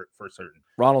for certain.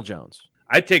 Ronald Jones.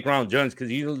 I'd take Ronald Jones because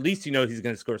at least he's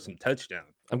going to score some touchdowns.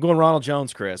 I'm going Ronald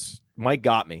Jones, Chris. Mike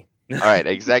got me. All right,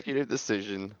 executive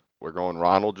decision. We're going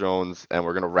Ronald Jones, and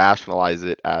we're going to rationalize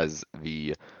it as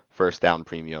the first down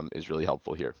premium is really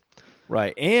helpful here.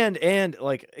 Right. And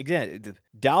like, again,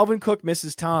 Dalvin Cook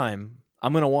misses time.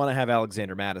 I'm going to want to have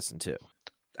Alexander Madison too.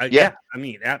 Yeah, I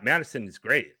mean, Madison is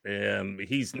great.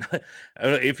 He's not,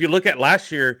 if you look at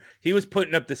last year, he was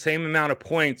putting up the same amount of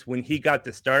points when he got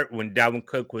the start when Dalvin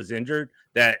Cook was injured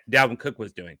that Dalvin Cook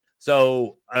was doing.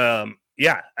 So,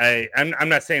 yeah, I'm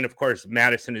not saying, of course,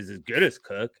 Madison is as good as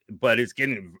Cook, but it's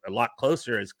getting a lot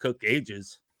closer as Cook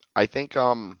ages. I think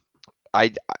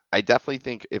I definitely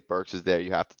think if Burks is there,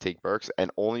 you have to take Burks, and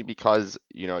only because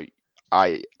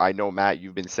I know, Matt,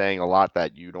 you've been saying a lot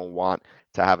that you don't want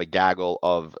to have a gaggle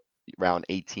of around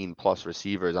 18 plus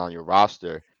receivers on your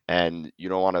roster, and you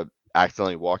don't want to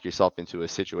accidentally walk yourself into a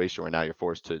situation where now you're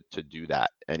forced to do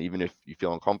that. And even if you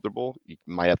feel uncomfortable, you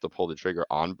might have to pull the trigger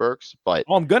on Burks. But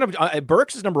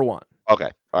Burks is number one.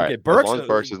 Okay, all right. Okay,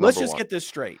 Burks is let's just one. get this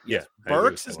straight. Yes,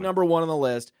 Burks is number one on the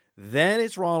list. Then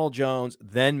it's Ronald Jones.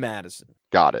 Then Madison.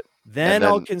 Got it. Then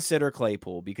I'll consider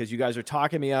Claypool because you guys are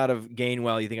talking me out of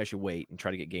Gainwell. You think I should wait and try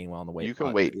to get Gainwell on the way? You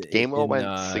can wait. Gainwell went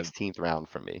 16th round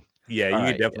for me. Yeah,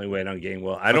 you can definitely wait on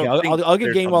Gainwell. I'll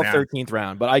get Gainwell 13th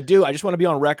round, but I just want to be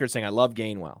on record saying I love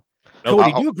Gainwell.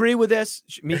 Cody, do you agree with this?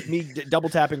 Me double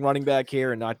tapping running back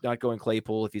here and not going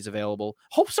Claypool if he's available.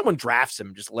 Hope someone drafts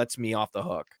him, just lets me off the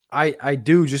hook. I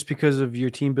do, just because of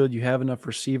your team build. You have enough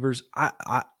receivers.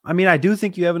 I mean, I do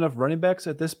think you have enough running backs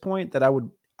at this point that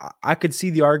I could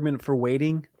see the argument for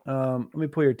waiting. Let me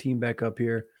pull your team back up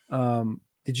here.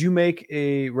 Did you make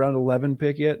a round 11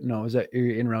 pick yet? No, is that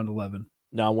you're in round 11?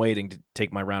 No, I'm waiting to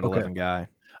take my round 11 guy.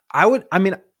 I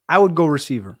would go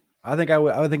receiver. I think I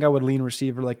would lean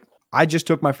receiver. Like, I just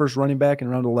took my first running back in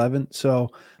round 11. So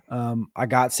I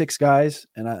got 6 guys,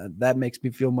 and that makes me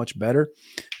feel much better.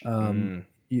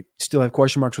 You still have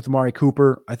question marks with Amari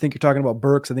Cooper. I think you're talking about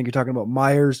Burks. I think you're talking about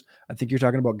Myers. I think you're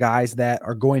talking about guys that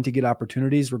are going to get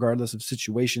opportunities regardless of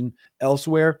situation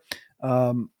elsewhere.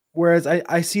 Whereas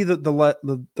I see the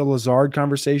Lazard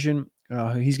conversation.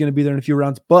 He's going to be there in a few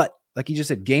rounds, but like you just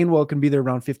said, Gainwell can be there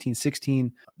around 15,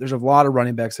 16. There's a lot of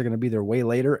running backs that are going to be there way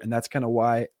later, and that's kind of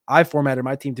why I formatted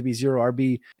my team to be 0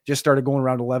 RB. Just started going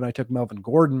around 11. I took Melvin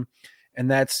Gordon,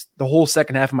 and that's the whole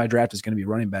second half of my draft is going to be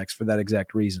running backs for that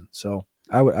exact reason. So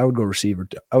I would go receiver.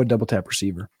 I would double tap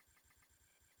receiver.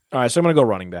 All right, so I'm going to go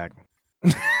running back.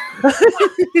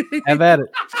 Have at it.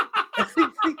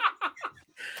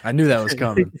 I knew that was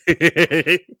coming.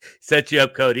 Set you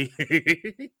up, Cody.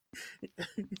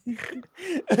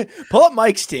 Pull up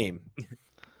Mike's team.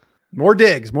 More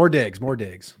digs. Look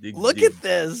at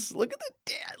this. Look at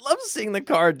the. I love seeing the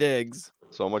car digs.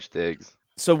 So much digs.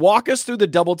 So walk us through the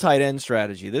double tight end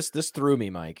strategy. This threw me,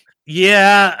 Mike.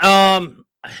 Yeah.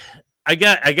 I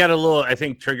got a little, I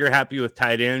think, trigger happy with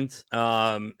tight ends.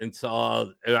 And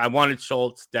so I wanted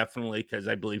Schultz definitely because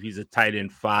I believe he's a tight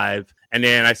end 5. And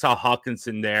then I saw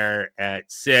Hawkinson there at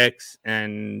 6,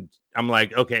 and I'm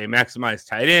like, okay, maximize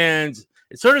tight ends.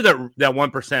 It's sort of that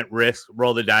 1% risk,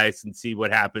 roll the dice and see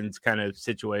what happens kind of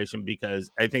situation,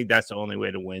 because I think that's the only way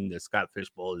to win the Scott Fish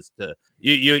Bowl is to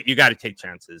you got to take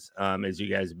chances, as you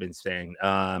guys have been saying.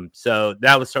 So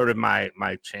that was sort of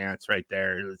my chance right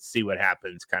there. Let's see what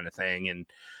happens kind of thing. And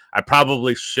I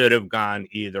probably should have gone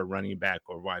either running back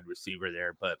or wide receiver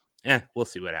there, but we'll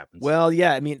see what happens. Well,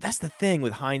 yeah, I mean, that's the thing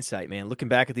with hindsight, man. Looking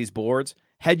back at these boards,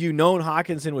 had you known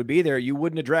Hawkinson would be there, you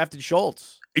wouldn't have drafted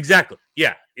Schultz. Exactly.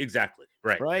 Yeah, exactly.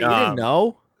 Right. You didn't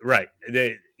know. Right.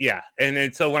 And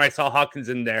then so when I saw Hawkins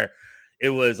in there, it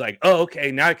was like, oh,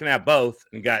 okay, now I can have both,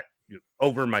 and got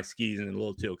over my skis and a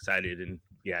little too excited. And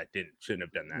shouldn't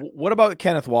have done that. What about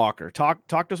Kenneth Walker? Talk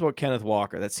to us about Kenneth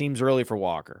Walker. That seems early for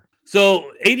Walker.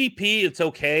 So ADP, it's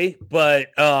okay, but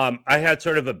I had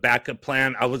sort of a backup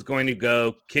plan. I was going to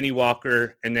go Kenny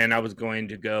Walker, and then I was going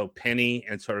to go Penny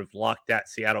and sort of lock that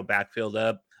Seattle backfield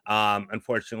up.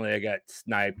 Unfortunately, I got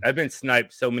sniped. I've been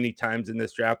sniped so many times in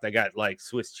this draft. I got like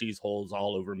Swiss cheese holes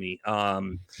all over me.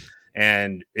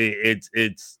 And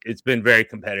it's been very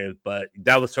competitive, but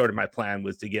that was sort of my plan,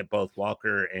 was to get both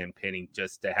Walker and Penny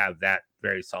just to have that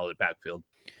very solid backfield.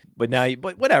 But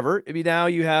whatever. I mean, now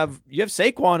you have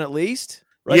Saquon at least.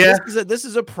 right? Yeah. This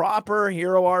is a proper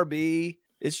hero RB.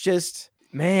 It's just,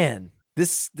 man,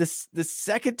 this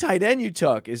second tight end you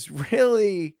took is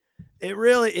really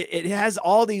it has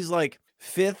all these like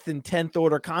 5th and 10th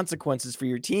order consequences for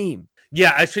your team.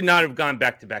 Yeah, I should not have gone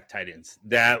back-to-back tight ends.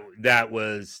 That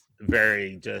was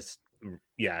very just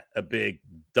a big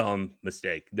dumb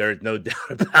mistake. There's no doubt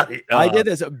about it. I did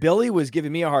this. Billy was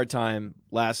giving me a hard time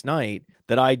last night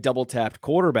that I double tapped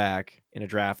quarterback in a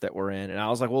draft that we're in, and I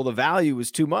was like, well, the value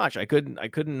was too much. I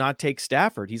couldn't not take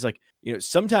Stafford. He's like,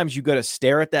 sometimes you got to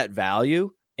stare at that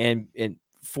value, and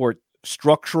for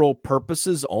structural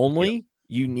purposes only,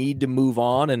 you need to move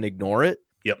on and ignore it.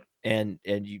 Yep. And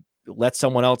you let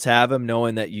someone else have him,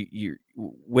 knowing that you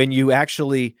when you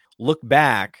actually look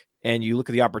back and you look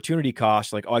at the opportunity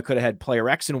cost, like, oh, I could have had player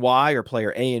X and Y or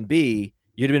player A and B.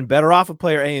 You'd have been better off with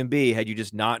player A and B had you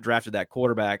just not drafted that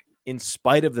quarterback in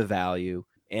spite of the value.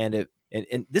 And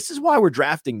this is why we're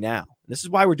drafting now. This is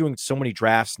why we're doing so many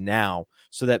drafts now,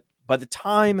 so that by the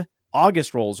time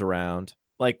August rolls around,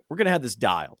 like, we're going to have this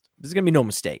dialed. There's going to be no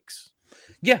mistakes.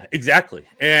 Yeah, exactly.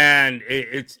 And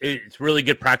it's really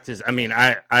good practice. I mean,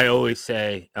 I always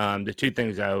say the two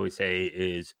things I always say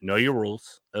is know your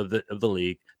rules of the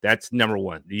league. That's number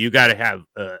one. You got to have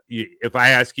if I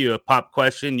ask you a pop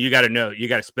question, you got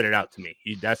to spit it out to me.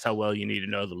 That's how well you need to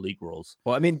know the league rules.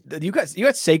 Well, I mean, you got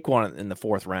Saquon in the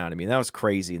 4th round. I mean, that was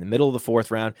crazy. In the middle of the 4th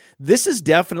round. This is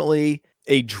definitely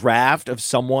a draft of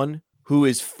someone who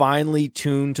is finely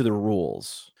tuned to the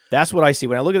rules. That's what I see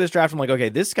when I look at this draft. I'm like, okay,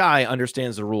 this guy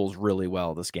understands the rules really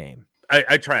well. This game.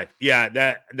 I try.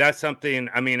 Yeah, that's something.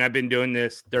 I mean, I've been doing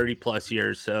this 30 plus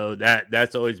years, so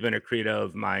that's always been a credo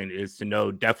of mine, is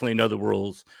to definitely know the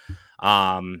rules,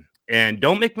 and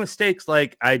don't make mistakes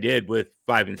like I did with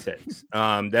 5 and 6.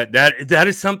 That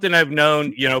is something I've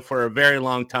known, for a very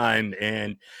long time,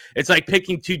 and it's like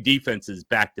picking 2 defenses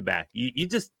back to back. You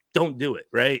just don't do it,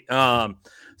 right?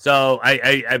 So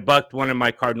I bucked one of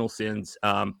my cardinal sins,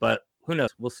 but who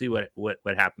knows? We'll see what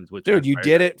happens with. Dude, you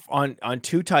did it on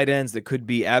 2 tight ends that could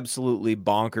be absolutely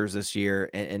bonkers this year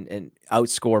and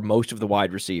outscore most of the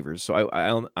wide receivers. So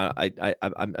I'm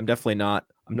definitely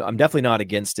not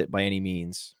against it by any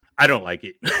means. I don't like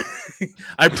it.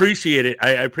 I appreciate it. I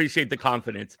appreciate the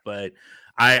confidence, but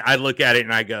I look at it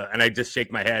and I just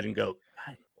shake my head and go.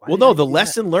 Well, no, the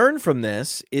lesson learned from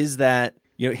this is that,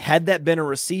 had that been a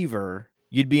receiver,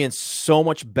 you'd be in so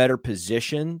much better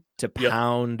position to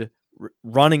pound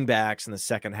running backs in the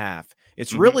second half.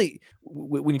 It's really,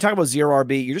 when you talk about zero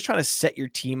RB, you're just trying to set your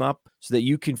team up so that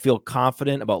you can feel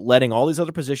confident about letting all these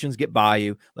other positions get by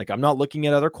you. Like, I'm not looking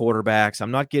at other quarterbacks. I'm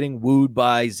not getting wooed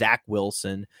by Zach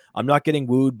Wilson. I'm not getting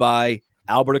wooed by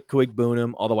Albert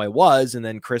Kwig-Boonham, although I was, and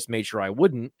then Chris made sure I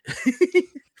wouldn't.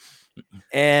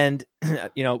 And,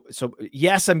 so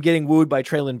yes, I'm getting wooed by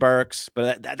Treylon Burks,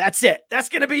 but that's it. That's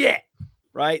going to be it,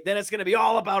 right? Then it's going to be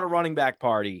all about a running back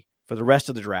party for the rest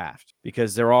of the draft,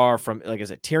 because there are, from, like I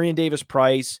said, Tyrion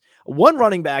Davis-Price, one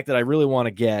running back that I really want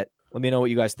to get. Let me know what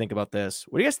you guys think about this.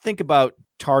 What do you guys think about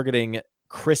targeting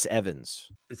Chris Evans?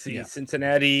 Let's see,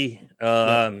 Cincinnati.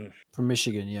 From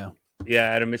Michigan, yeah.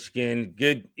 Yeah, out of Michigan.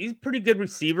 Good. He's a pretty good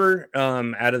receiver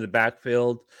out of the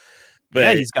backfield. But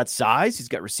yeah, he's got size, he's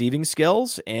got receiving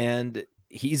skills, and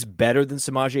he's better than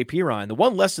Samaje Perine. The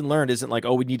one lesson learned isn't like,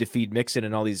 oh, we need to feed Mixon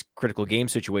in all these critical game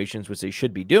situations, which they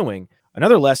should be doing.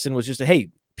 Another lesson was just, hey,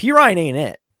 Perine ain't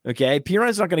it. Okay,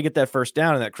 Perine's not going to get that first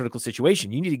down in that critical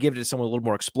situation. You need to give it to someone with a little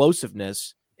more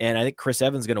explosiveness, and I think Chris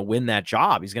Evans is going to win that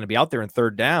job. He's going to be out there in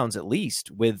 3rd downs at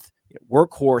least with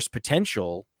workhorse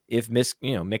potential if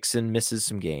Mixon misses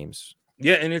some games.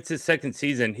 Yeah, and it's his 2nd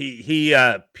season.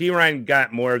 Perine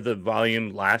got more of the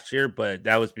volume last year, but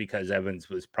that was because Evans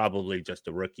was probably just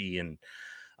a rookie, and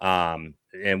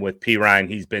with Perine,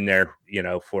 he's been there,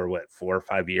 for 4 or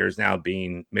 5 years now,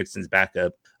 being Mixon's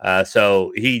backup.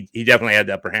 So he definitely had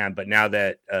the upper hand. But now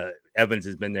that Evans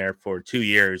has been there for 2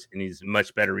 years and he's a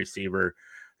much better receiver,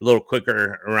 a little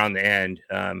quicker around the end,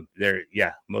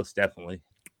 most definitely.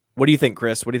 What do you think,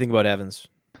 Chris? What do you think about Evans?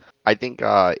 I think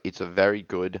it's a very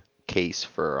good case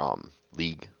for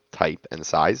league type and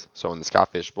size. So in the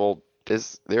Scott Fish Bowl,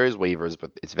 there is waivers,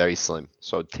 but it's very slim.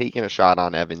 So taking a shot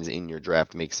on Evans in your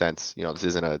draft makes sense. This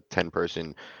isn't a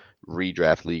 10-person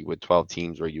redraft league with 12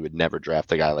 teams where you would never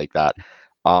draft a guy like that.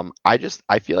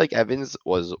 I feel like Evans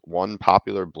was one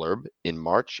popular blurb in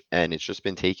March, and it's just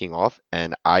been taking off.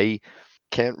 And I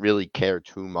can't really care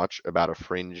too much about a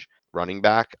fringe running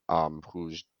back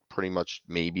who's pretty much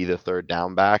maybe the 3rd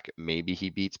down back. Maybe he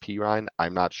beats Perine.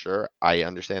 I'm not sure. I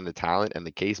understand the talent and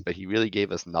the case, but he really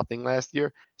gave us nothing last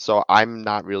year. So I'm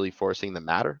not really forcing the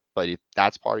matter. But if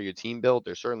that's part of your team build,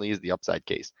 there certainly is the upside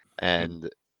case. And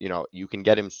you can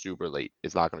get him super late.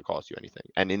 It's not going to cost you anything.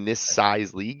 And in this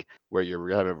size league where you're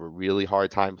going to have a really hard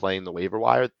time playing the waiver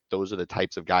wire, those are the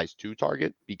types of guys to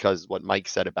target, because what Mike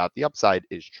said about the upside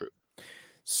is true.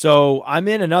 So I'm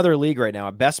in another league right now,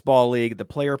 a best ball league, the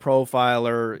player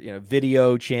profiler,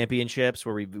 video championships,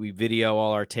 where we video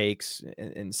all our takes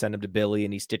and send them to Billy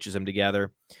and he stitches them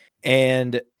together.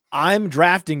 And I'm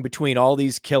drafting between all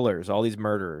these killers, all these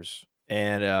murderers.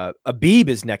 And Abib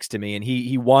is next to me, and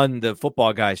he won the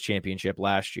Football Guys Championship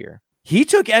last year. He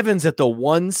took Evans at the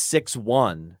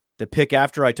 161, the pick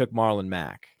after I took Marlon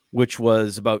Mack, which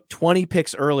was about 20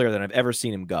 picks earlier than I've ever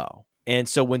seen him go. And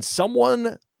so when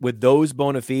someone with those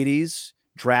bona fides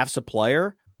drafts a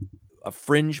player, a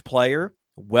fringe player,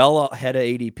 well ahead of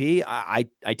ADP,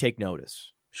 I take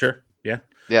notice. Sure. Yeah.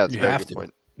 Yeah, that's a very good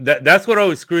point. That's what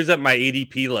always screws up my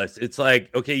ADP list. It's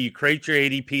like, okay, you create your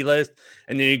ADP list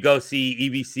and then you go see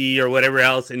EBC or whatever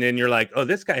else. And then you're like, oh,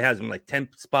 this guy has him like 10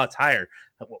 spots higher.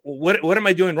 What am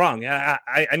I doing wrong? I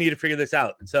need to figure this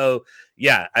out. So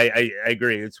yeah, I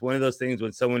agree. It's one of those things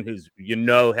when someone who's,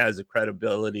 has a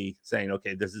credibility saying,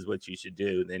 okay, this is what you should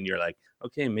do. Then you're like,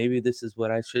 okay, maybe this is what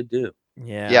I should do.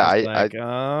 Yeah.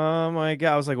 Oh my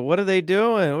God. I was like, what are they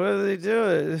doing? What are they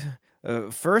doing?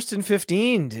 First and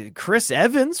 15, Chris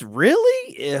Evans,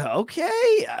 really? Yeah,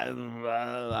 okay.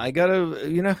 I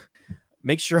gotta,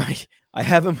 make sure I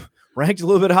have him ranked a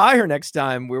little bit higher next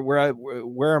time.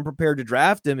 Where I'm prepared to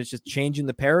draft him. It's just changing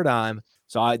the paradigm.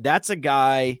 So that's a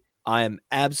guy I am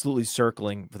absolutely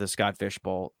circling for the Scott Fish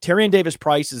Bowl. Tyrion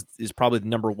Davis-Price is probably the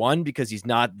number one because he's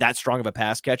not that strong of a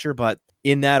pass catcher, but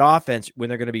in that offense, when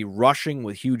they're going to be rushing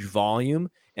with huge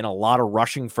volume and a lot of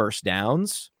rushing first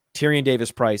downs, Tyrion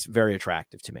Davis-Price, very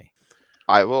attractive to me.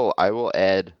 I will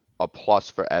add a plus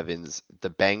for Evans. The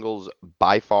Bengals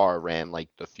by far ran like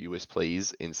the fewest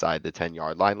plays inside the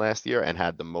 10-yard line last year and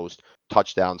had the most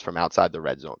touchdowns from outside the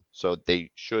red zone. So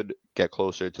they should get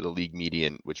closer to the league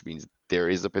median, which means there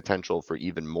is a potential for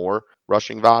even more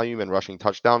rushing volume and rushing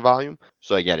touchdown volume.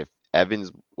 So again, if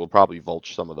Evans will probably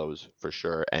vulture some of those for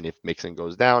sure. And if Mixon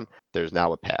goes down, there's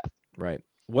now a path. Right.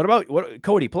 What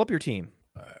Cody, pull up your team.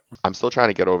 I'm still trying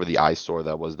to get over the eyesore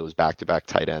that was those back-to-back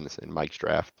tight ends in Mike's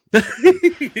draft.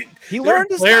 He learned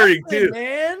to glaring too,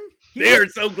 man. They are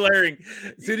so glaring.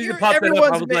 As soon as you pop that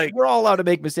up, I was like, we're all allowed to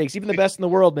make mistakes. Even the best in the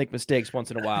world make mistakes once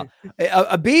in a while.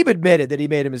 Abib admitted that he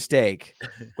made a mistake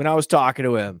when I was talking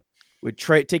to him with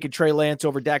taking Trey Lance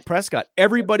over Dak Prescott.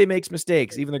 Everybody makes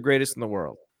mistakes, even the greatest in the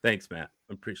world. Thanks, Matt.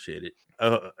 Appreciate it.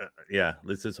 Yeah.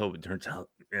 Let's just hope it turns out.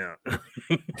 Yeah.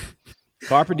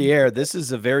 Carpentier, this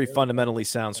is a very fundamentally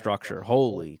sound structure.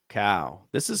 Holy cow.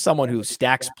 This is someone who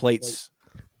stacks plates.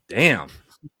 Damn.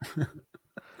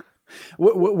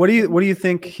 What do you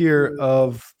think here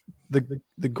of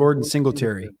the Gordon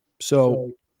Singletary?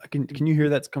 So can you hear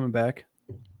that's coming back?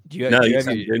 Do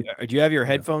you have your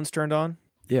headphones turned on?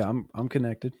 Yeah, I'm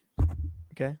connected.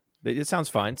 Okay. It sounds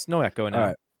fine. It's no echo now. All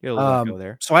right. You got a little echo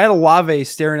there. So I had Olave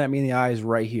staring at me in the eyes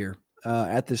right here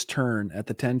at this turn at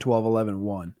the 10, 12, 11,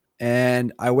 1.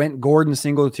 And I went Gordon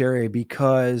Singletary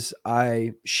because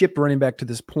I shipped running back to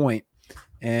this point.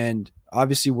 And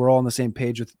obviously we're all on the same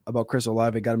page about Chris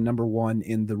Olave. Got him number 1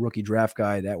 in the rookie draft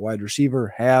guide at wide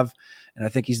receiver. And I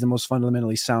think he's the most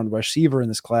fundamentally sound receiver in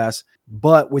this class.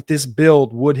 But with this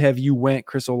build, would have you went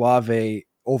Chris Olave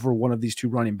over one of these two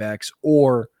running backs?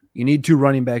 Or you need 2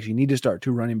 running backs. You need to start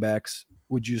 2 running backs.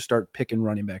 Would you start picking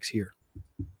running backs here?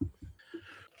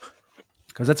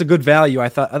 Because that's a good value. I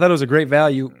thought it was a great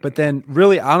value, but then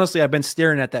really, honestly, I've been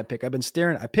staring at that pick. I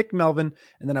picked Melvin,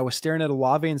 and then I was staring at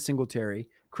Olave and Singletary.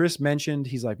 Chris mentioned,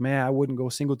 he's like, man, I wouldn't go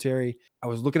Singletary. I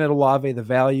was looking at Olave, the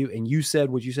value, and you said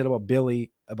what you said about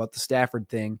Billy, about the Stafford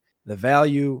thing, the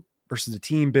value versus the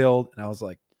team build. And I was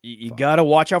like, you got to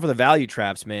watch out for the value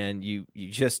traps, man. You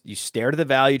stared at the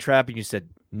value trap and you said,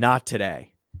 not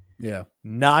today. Yeah.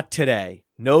 Not today.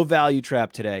 No value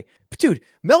trap today. But dude,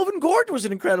 Melvin Gordon was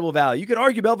an incredible value. You could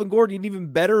argue Melvin Gordon an even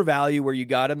better value where you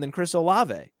got him than Chris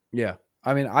Olave. Yeah.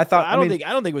 I mean, I don't think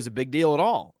it was a big deal at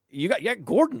all. You got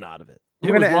Gordon out of it. If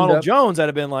it was Ronald Jones, I'd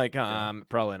have been like,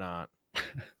 probably not.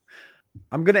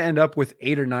 I'm going to end up with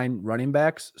 8 or 9 running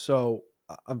backs. So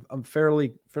I'm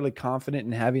fairly confident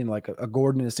in having like a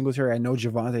Gordon and a Singletary. I know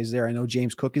Javonte's there. I know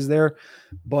James Cook is there,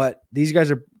 but these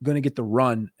guys are going to get the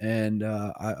run. And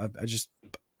I just,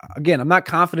 again, I'm not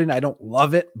confident. I don't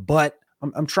love it, but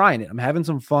I'm trying it. I'm having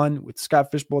some fun with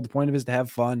Scott Fish Bowl. The point of it is to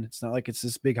have fun. It's not like it's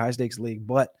this big high stakes league,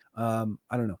 but I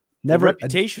don't know. Never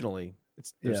reputationally,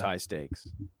 there's high stakes.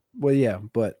 Well, yeah,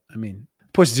 but I mean,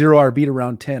 push 0 RB to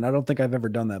round 10. I don't think I've ever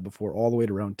done that before, all the way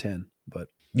to round 10. But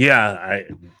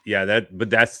but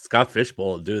that's Scott Fish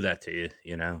Bowl will do that to you,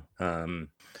 you know.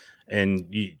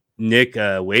 Nick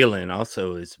Whalen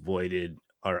also is voided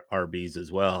RBs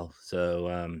as well.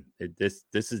 So this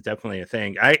is definitely a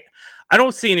thing. I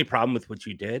don't see any problem with what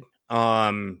you did.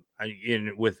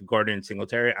 With Gordon and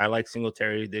Singletary, I like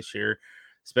Singletary this year,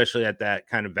 especially at that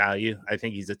kind of value. I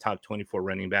think he's a top 24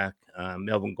 running back.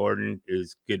 Melvin Gordon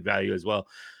is good value as well.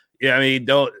 Yeah, I mean,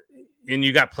 and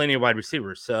you got plenty of wide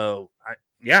receivers. So I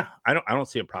don't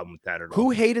see a problem with that at all.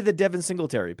 Who hated the Devin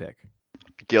Singletary pick?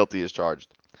 Guilty as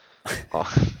charged.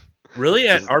 Really,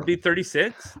 at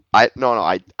RB36?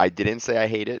 I didn't say I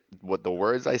hate it. What the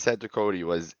words I said to Cody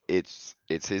was it's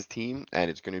his team and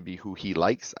it's going to be who he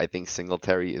likes. I think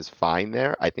Singletary is fine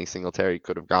there. I think Singletary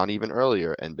could have gone even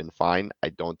earlier and been fine. I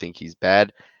don't think he's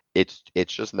bad. It's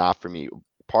just not for me.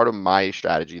 Part of my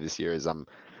strategy this year is I'm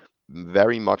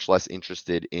very much less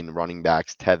interested in running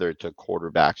backs tethered to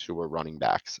quarterbacks who are running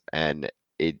backs, and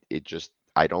it just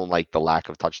I don't like the lack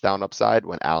of touchdown upside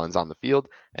when Allen's on the field.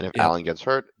 And if Allen gets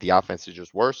hurt, the offense is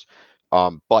just worse.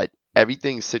 But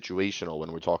everything's situational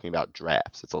when we're talking about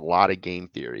drafts. It's a lot of game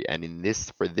theory. And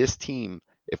for this team,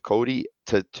 if Cody,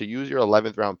 to use your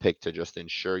 11th round pick to just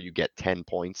ensure you get 10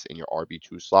 points in your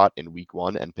RB2 slot in week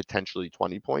 1 and potentially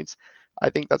 20 points, I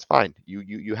think that's fine.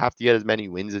 You have to get as many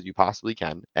wins as you possibly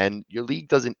can. And your league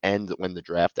doesn't end when the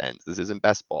draft ends. This isn't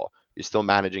best ball. You're still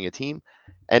managing a team.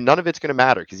 And none of it's going to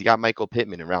matter because you got Michael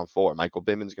Pittman in round 4. Michael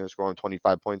Pittman's going to score him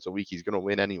 25 points a week. He's going to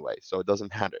win anyway. So it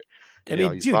doesn't matter.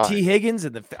 Dude, T. Higgins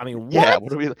and what? Yeah,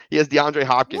 he has DeAndre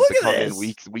Hopkins to come in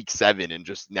week 7 and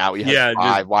just now he has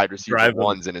 5 wide receiver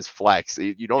ones in his flex.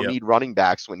 You don't need running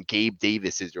backs when Gabe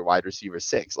Davis is your wide receiver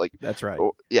 6. Like that's right.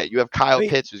 Yeah, you have Kyle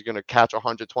Pitts who's going to catch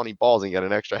 120 balls and get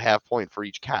an extra half point for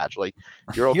each catch. Like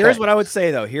you're okay. Here's what I would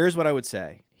say though. Here's what I would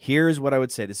say.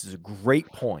 This is a great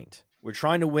point. We're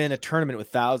trying to win a tournament with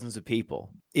thousands of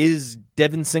people. Is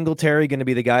Devin Singletary going to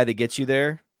be the guy that gets you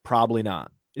there? Probably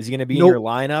not. Is he going to be in your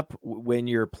lineup when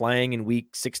you're playing in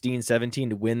week 16,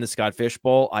 17 to win the Scott Fish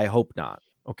Bowl? I hope not.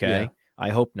 Okay. Yeah. I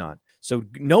hope not. So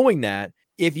knowing that,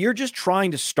 if you're just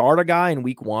trying to start a guy in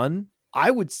week 1,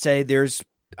 I would say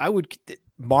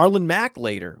Marlon Mack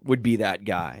later would be that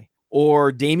guy,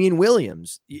 or Damian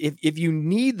Williams. If you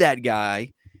need that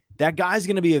guy's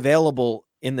going to be available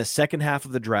in the second half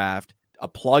of the draft, a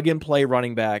plug and play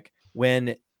running back.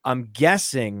 When I'm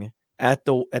guessing at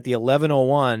the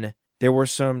 1101, there were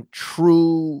some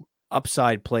true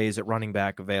upside plays at running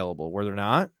back available. Were there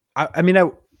not? I mean,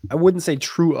 I wouldn't say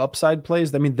true upside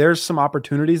plays. I mean, there's some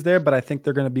opportunities there, but I think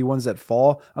they're going to be ones that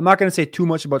fall. I'm not going to say too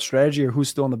much about strategy or who's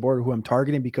still on the board or who I'm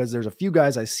targeting because there's a few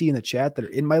guys I see in the chat that are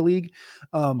in my league.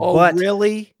 But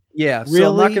really? Yeah. Really?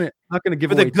 So I'm not going to give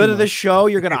for away the good of the show.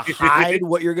 You're going to hide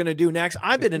what you're going to do next.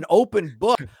 I've been an open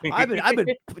book. I've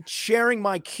been sharing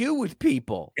my queue with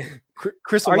people.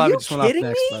 Chris Olave just went off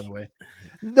next, by the way.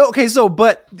 No, okay. So,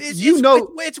 but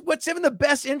it's what's in the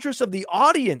best interest of the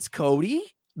audience, Cody.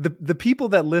 The people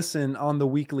that listen on the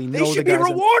weekly know they should be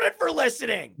rewarded for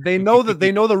listening. They know that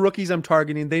they know the rookies I'm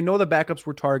targeting. They know the backups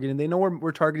we're targeting. They know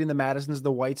we're targeting the Madisons,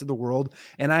 the Whites of the world.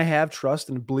 And I have trust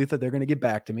and belief that they're going to get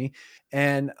back to me.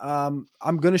 And I'm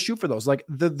going to shoot for those. Like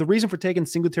the reason for taking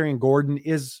Singletary and Gordon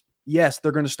is, yes,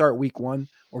 they're going to start week 1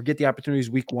 or get the opportunities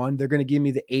week 1. They're going to give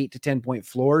me the 8 to 10 point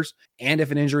floors. And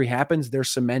if an injury happens, they're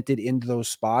cemented into those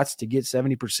spots to get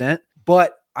 70%.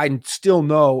 But I still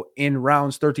know in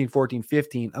rounds 13, 14,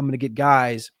 15, I'm going to get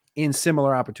guys in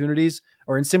similar opportunities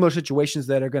or in similar situations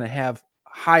that are going to have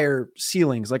higher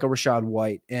ceilings, like a Rachaad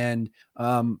White. And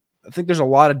I think there's a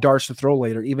lot of darts to throw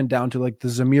later, even down to like the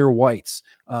Zamir Whites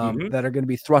that are going to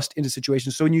be thrust into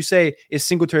situations. So when you say, is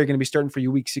Singletary going to be starting for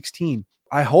you week 16?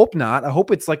 I hope not. I hope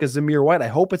it's like a Zamir White. I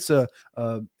hope it's a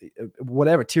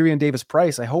whatever, Tyrion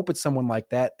Davis-Price. I hope it's someone like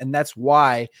that. And that's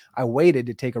why I waited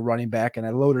to take a running back and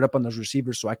I loaded up on those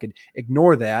receivers so I could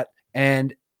ignore that.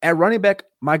 And at running back,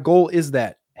 my goal is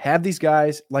that have these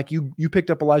guys, like you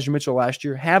picked up Elijah Mitchell last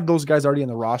year, have those guys already on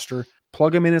the roster,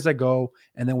 plug them in as I go.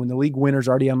 And then when the league winner's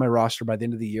already on my roster by the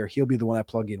end of the year, he'll be the one I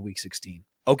plug in week 16.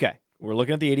 Okay. We're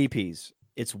looking at the ADPs.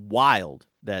 It's wild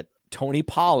that Tony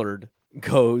Pollard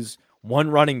goes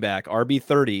one running back,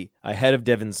 RB30, ahead of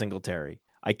Devin Singletary.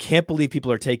 I can't believe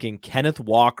people are taking Kenneth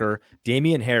Walker,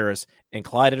 Damian Harris, and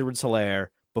Clyde Edwards-Helaire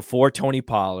before Tony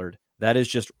Pollard. That is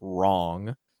just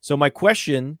wrong. So my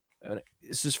question,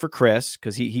 this is for Chris,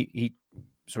 because he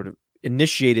sort of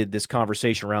initiated this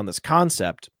conversation around this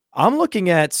concept. I'm looking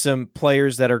at some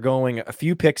players that are going a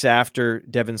few picks after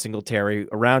Devin Singletary,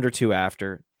 a round or two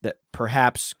after, that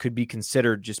perhaps could be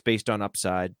considered just based on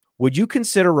upside. Would you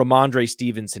consider Ramondre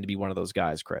Stevenson to be one of those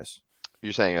guys, Chris?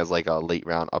 You're saying as like a late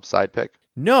round upside pick?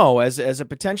 No, as a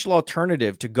potential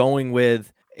alternative to going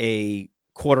with a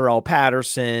Cordarrelle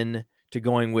Patterson, to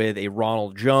going with a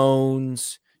Ronald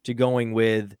Jones to going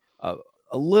with a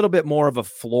little bit more of a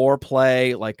floor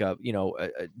play, like a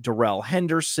Darrell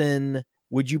Henderson?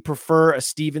 Would you prefer a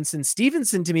Stevenson?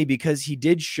 Stevenson to me, because he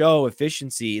did show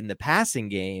efficiency in the passing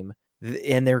game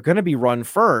and they're going to be run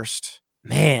first.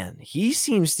 Man, he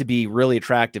seems to be really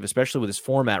attractive, especially with his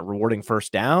format rewarding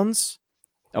first downs.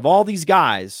 Of all these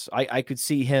guys, I could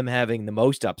see him having the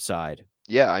most upside.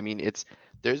 Yeah, I mean,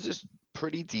 there's this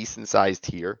pretty decent sized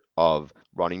tier of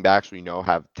running backs we know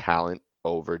have talent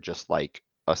over just like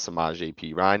a Samaje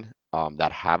Perine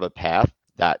that have a path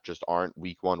that just aren't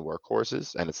week one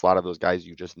workhorses. And it's a lot of those guys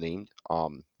you just named.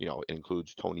 It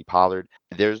includes Tony Pollard.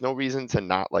 There's no reason to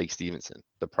not like Stevenson.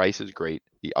 The price is great.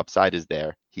 The upside is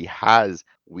there. He has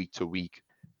week to week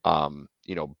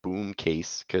boom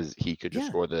case because he could just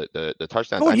score the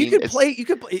touchdowns. Oh, you could play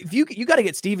if you got to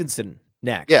get Stevenson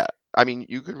next. Yeah. I mean,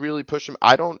 you could really push him.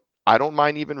 I don't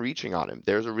mind even reaching on him.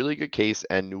 There's a really good case,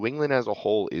 and New England as a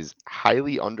whole is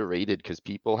highly underrated because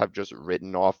people have just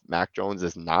written off Mac Jones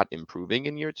as not improving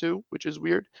in year 2, which is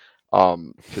weird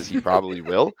because he probably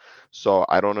will. So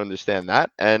I don't understand that.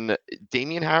 And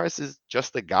Damian Harris is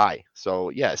just a guy. So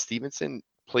yeah, Stevenson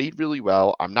played really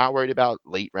well. I'm not worried about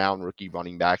late round rookie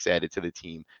running backs added to the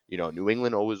team. New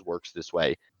England always works this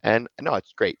way. And no,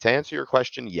 it's great. To answer your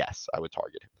question, yes, I would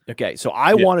target him. Okay, so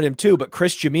I wanted him too, but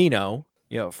Chris Jimino,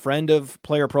 friend of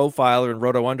Player Profiler and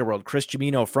Roto Underworld, Chris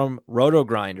Jimino from Roto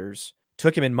Grinders,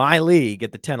 took him in my league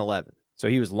at the 10-11. So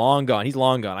he was long gone. He's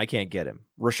long gone. I can't get him.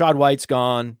 Rashad White's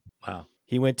gone. Wow.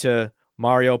 He went to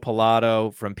Mario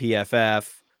Pilato from PFF.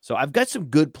 So I've got some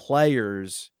good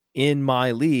players in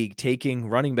my league taking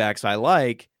running backs I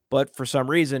like, but for some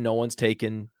reason, no one's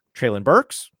taken Treylon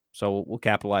Burks. So we'll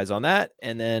capitalize on that.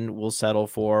 And then we'll settle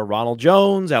for Ronald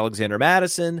Jones, Alexander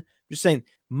Madison. Just saying,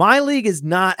 my league does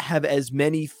not have as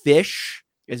many fish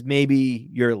as maybe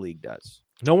your league does.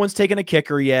 No one's taken a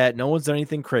kicker yet. No one's done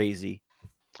anything crazy.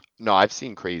 No, I've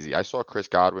seen crazy. I saw Chris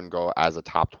Godwin go as a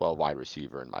top 12 wide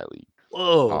receiver in my league.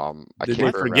 Whoa. Did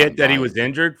they forget that he was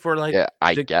injured for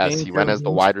I guess he went as the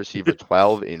wide receiver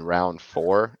 12 in round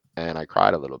 4, and I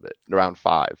cried a little bit. Round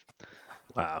 5.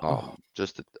 Wow.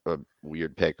 Just a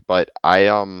weird pick. But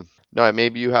no,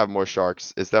 maybe you have more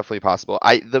sharks. It's definitely possible.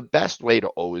 The best way to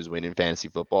always win in fantasy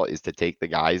football is to take the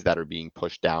guys that are being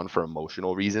pushed down for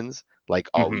emotional reasons. Like,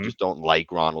 we just don't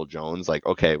like Ronald Jones. Like,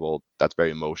 okay, well, that's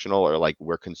very emotional. Or like,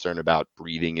 we're concerned about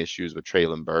breathing issues with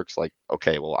Treylon Burks. Like,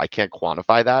 okay, well, I can't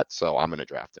quantify that, so I'm going to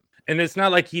draft him. And it's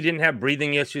not like he didn't have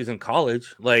breathing issues in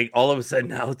college. Like, all of a sudden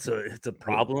now it's a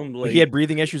problem. Like, he had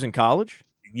breathing issues in college?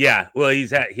 Yeah, well, he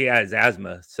has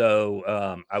asthma,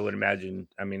 so I would imagine.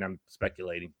 I mean, I'm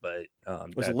speculating, but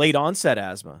it was late onset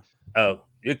asthma. Oh,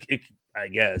 I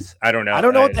guess I don't know. I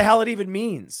don't know what the hell it even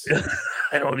means.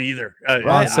 I don't either. I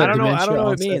don't know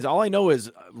what it means. All I know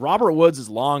is Robert Woods is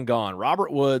long gone.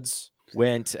 Robert Woods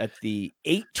went at the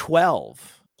 8-12,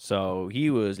 so he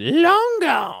was long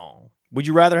gone. Would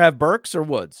you rather have Burks or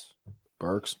Woods?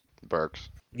 Burks.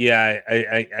 Yeah,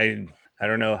 I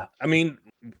don't know. I mean,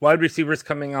 wide receivers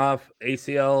coming off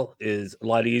ACL is a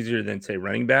lot easier than, say,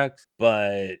 running backs.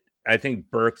 But I think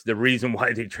Burks, the reason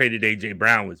why they traded A.J.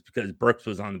 Brown was because Burks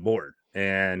was on the board.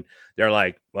 And they're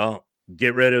like, well,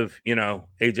 get rid of,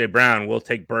 A.J. Brown. We'll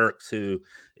take Burks, who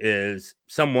is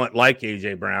somewhat like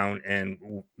A.J. Brown. And,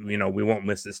 we won't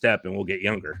miss a step and we'll get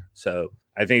younger. So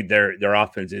I think their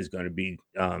offense is going to be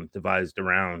devised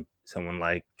around someone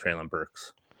like Treylon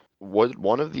Burks.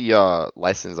 One of the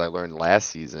lessons I learned last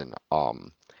season,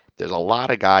 there's a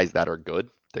lot of guys that are good.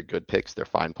 They're good picks. They're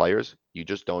fine players. You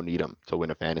just don't need them to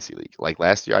win a fantasy league. Like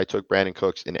last year, I took Brandon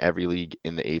Cooks in every league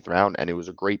in the 8th round, and it was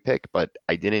a great pick, but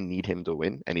I didn't need him to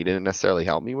win, and he didn't necessarily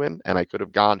help me win, and I could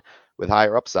have gone with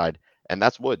higher upside, and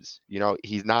that's Woods.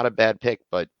 He's not a bad pick,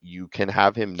 but you can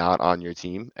have him not on your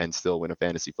team and still win a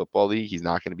fantasy football league. He's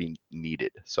not going to be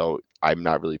needed, so I'm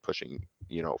not really pushing,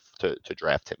 to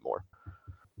draft him more.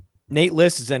 Nate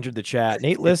List has entered the chat.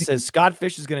 Nate List says Scott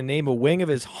Fish is going to name a wing of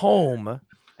his home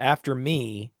after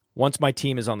me once my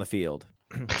team is on the field.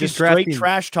 Just straight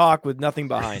trash talk with nothing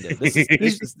behind it.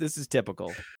 This is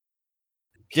typical.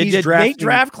 Did Nate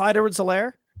draft Clyde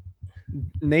Edwards-Helaire?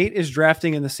 Nate is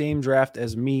drafting in the same draft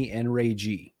as me and Ray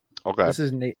G. Okay. This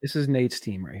is Nate's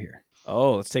team right here.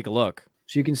 Oh, let's take a look.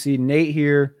 So you can see Nate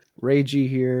here, Ray G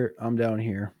here, I'm down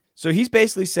here. So he's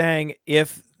basically saying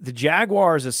if the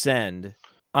Jaguars ascend,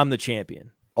 I'm the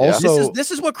champion. Also, this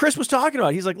is what Chris was talking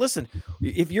about. He's like, listen,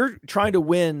 if you're trying to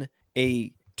win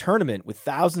a tournament with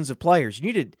thousands of players,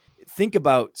 you need to think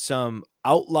about some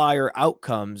outlier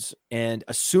outcomes and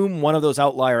assume one of those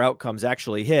outlier outcomes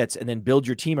actually hits and then build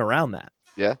your team around that.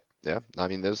 Yeah. I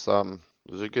mean, there's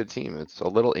It was a good team. It's a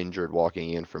little injured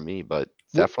walking in for me, but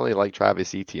definitely like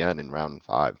Travis Etienne in round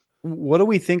 5. What do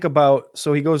we think about?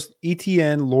 So he goes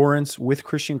ETN, Lawrence with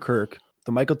Christian Kirk,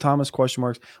 the Michael Thomas question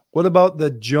marks. What about the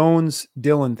Jones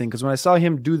Dillon thing? Because when I saw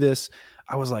him do this,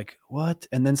 I was like, what?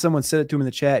 And then someone said it to him in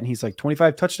the chat, and he's like,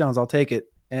 25 touchdowns, I'll take it.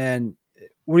 And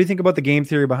what do you think about the game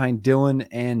theory behind Dillon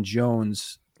and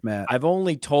Jones, Matt? I've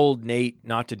only told Nate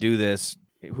not to do this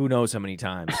who knows how many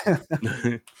times.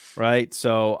 Right?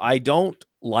 So I don't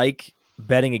like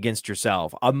betting against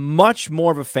yourself. I'm much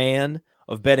more of a fan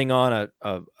of betting on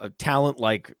a talent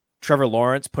like Trevor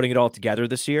Lawrence putting it all together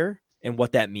this year and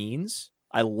what that means.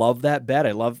 I love that bet.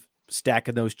 I love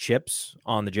stacking those chips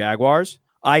on the Jaguars.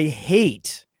 I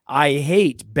hate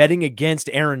betting against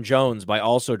Aaron Jones by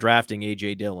also drafting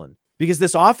A.J. Dillon because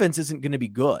this offense isn't going to be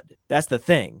good. That's the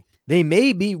thing. They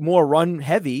may be more run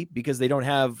heavy because they don't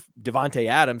have Devontae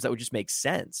Adams. That would just make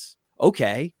sense.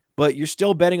 Okay, but you're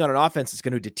still betting on an offense that's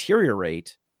going to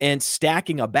deteriorate and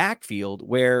stacking a backfield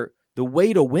where the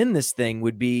way to win this thing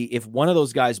would be if one of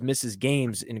those guys misses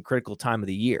games in a critical time of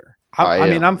the year. I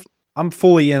mean, I'm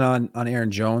fully in on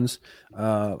Aaron Jones.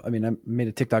 I mean, I made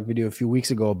a TikTok video a few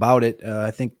weeks ago about it.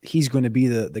 I think he's going to be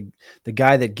the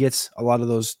guy that gets a lot of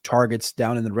those targets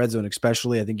down in the red zone,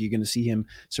 especially. I think you're going to see him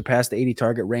surpass the 80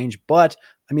 target range. But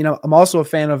I mean, I'm also a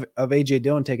fan of AJ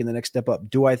Dillon taking the next step up.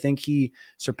 Do I think he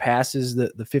surpasses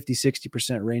the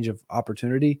 50-60% range of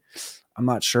opportunity? I'm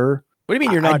not sure. What do you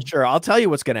mean you're not sure? I'll tell you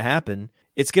what's going to happen.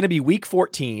 It's going to be week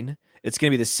 14. It's going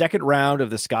to be the second round of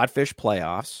the Scott Fish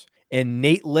playoffs. And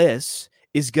Nate Liss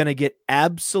is going to get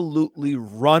absolutely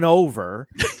run over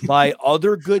by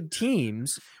other good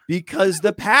teams because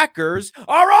the Packers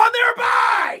are on their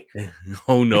bye.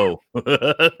 Oh, no.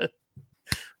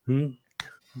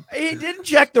 He didn't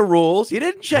check the rules. He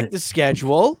didn't check the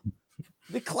schedule.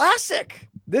 The classic.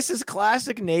 This is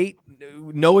classic Nate.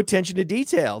 No attention to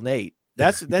detail, Nate.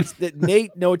 That's the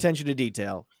Nate. No attention to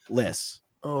detail. Liss.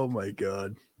 Oh, my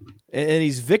God. And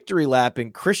he's victory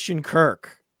lapping Christian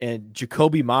Kirk and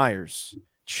Jacoby Myers.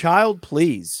 Child,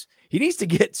 please. He needs to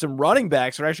get some running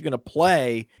backs who are actually going to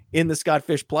play in the Scott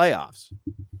Fish playoffs.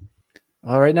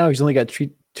 All right, now he's only got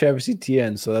Travis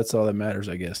Etienne, so that's all that matters,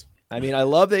 I guess. I mean, I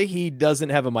love that he doesn't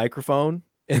have a microphone.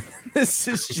 This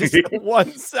is just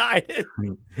one-sided.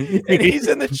 And he's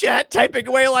in the chat typing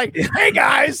away like, hey,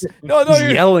 guys. No,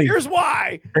 yelling. Here's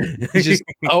why. He's just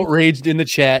outraged in the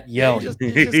chat, yelling.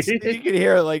 You can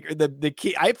hear like the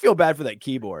key. I feel bad for that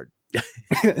keyboard.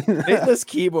 This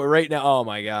keyboard right now. Oh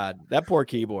my God, that poor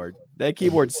keyboard. That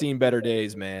keyboard's seen better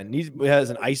days, man. He has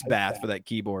an ice bath for that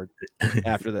keyboard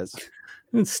after this.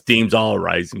 Steam's all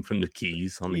rising from the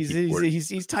keys on the keyboard.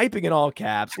 He's typing in all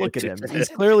caps. Look at him. He's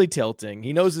clearly tilting.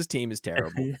 He knows his team is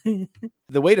terrible.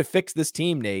 The way to fix this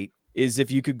team, Nate, is if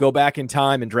you could go back in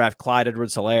time and draft Clyde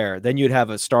Edwards-Helaire, then you'd have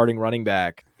a starting running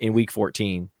back in week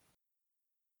 14.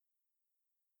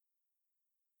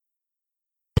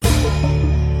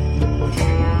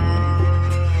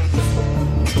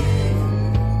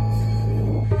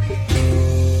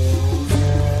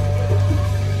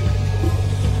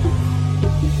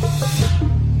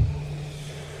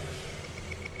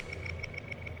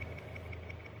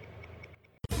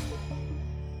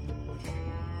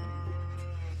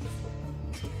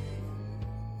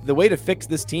 The way to fix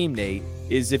this team, Nate,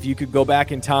 is if you could go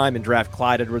back in time and draft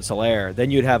Clyde Edwards-Helaire, then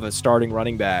you'd have a starting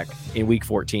running back in week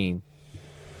 14.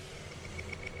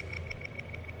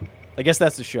 I guess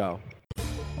that's the show.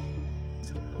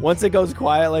 Once it goes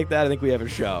quiet like that, I think we have a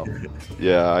show.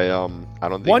 Yeah, I don't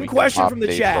think one we can question top from the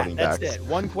Nate's chat. running That's backs. it.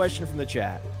 One question from the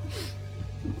chat.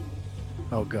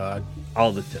 Oh, God.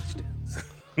 All the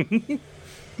touchdowns.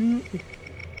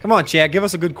 Come on, chat. Give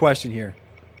us a good question here.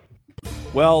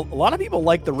 Well, a lot of people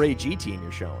like the Ray G team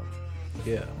you're showing.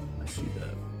 Yeah, I see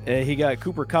that. He got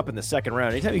Cooper Kupp in the second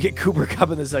round. Anytime you get Cooper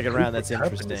Kupp in the second round, that's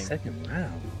interesting. Second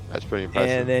round. That's pretty impressive.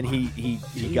 And then he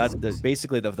got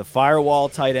basically the firewall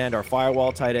tight end, our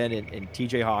firewall tight end in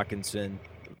TJ Hawkinson.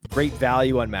 Great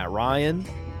value on Matt Ryan,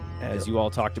 as you all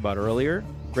talked about earlier.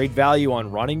 Great value on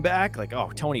running back. Like,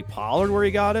 oh, Tony Pollard, where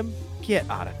he got him. Get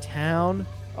out of town.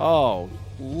 Oh,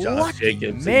 Josh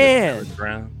Jacobs man. in the third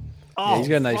round. Oh, he's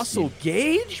got a nice Russell team.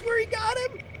 Gage, where he got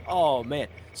him? Oh, man.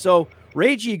 So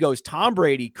Ray G goes Tom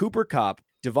Brady, Cooper Kupp,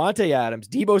 Devontae Adams,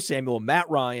 Deebo Samuel, Matt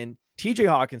Ryan, TJ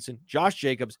Hawkinson, Josh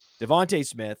Jacobs, Devontae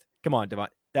Smith. Come on, Devontae.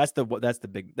 That's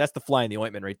the fly in the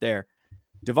ointment right there.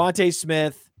 Devontae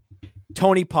Smith,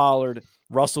 Tony Pollard,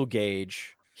 Russell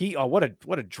Gage. What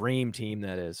a dream team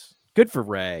that is. Good for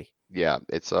Ray. Yeah,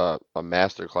 it's a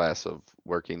masterclass of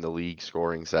working the league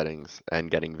scoring settings and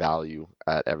getting value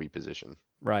at every position.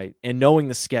 Right. And knowing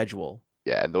the schedule.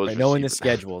 Yeah, and those Right, knowing the receivers-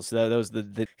 schedules. Those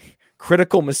the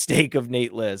critical mistake of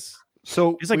Nate Liss.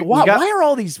 So He's like, why are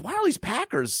all these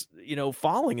Packers,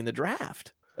 falling in the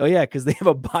draft? Oh yeah, because they have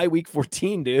a bye week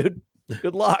 14, dude.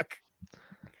 Good luck.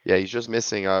 Yeah, he's just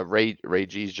missing Ray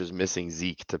G's just missing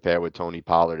Zeke to pair with Tony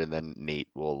Pollard, and then Nate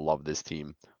will love this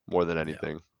team more than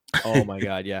anything. Oh my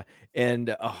God, yeah.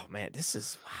 And oh man, this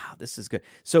is good.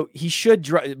 So he should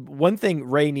one thing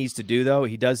Ray needs to do though,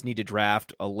 he does need to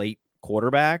draft a late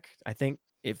quarterback. I think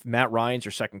if Matt Ryan's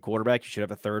your second quarterback, you should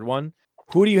have a third one.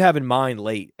 Who do you have in mind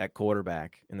late at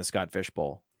quarterback in the Scott Fish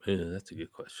Bowl? Yeah, that's a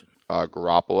good question.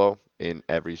 Garoppolo in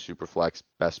every Superflex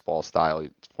best ball style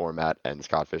format and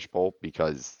Scott Fish Bowl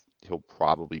because he'll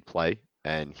probably play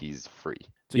and he's free.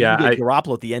 So you can get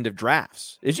Garoppolo at the end of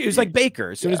drafts. It was like Baker.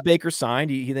 As soon as Baker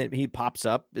signed, he pops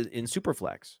up in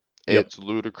Superflex. It's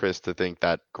ludicrous to think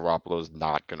that Garoppolo's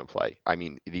not going to play. I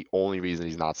mean, the only reason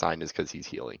he's not signed is because he's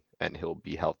healing, and he'll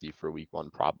be healthy for week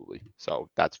 1 probably. So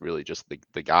that's really just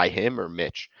the guy, him or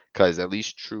Mitch, because at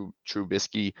least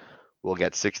Trubisky will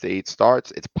get 6 to 8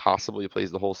 starts. It's possible he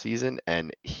plays the whole season,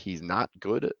 and he's not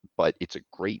good, but it's a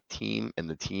great team, and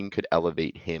the team could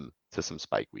elevate him to some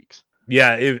spike weeks.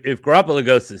 Yeah, if Garoppolo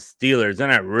goes to Steelers, then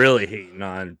I'm really hating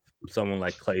on someone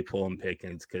like Claypool and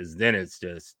Pickens, because then it's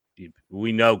just,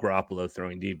 we know Garoppolo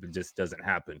throwing deep, it just doesn't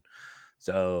happen.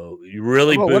 So you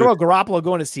really what about Garoppolo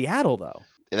going to Seattle though?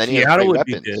 And then Seattle would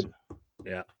be good.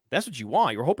 Yeah, that's what you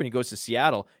want. You're hoping he goes to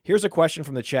Seattle. Here's a question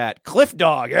from the chat. Cliff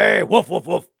Dog, hey, woof woof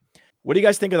woof. What do you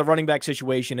guys think of the running back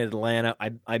situation in Atlanta?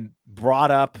 I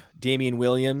brought up Damian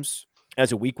Williams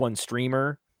as a week 1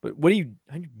 streamer, but how do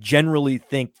you generally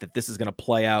think that this is going to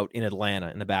play out in Atlanta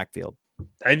in the backfield?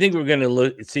 I think we're going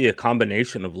to see a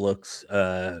combination of looks.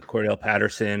 Cordell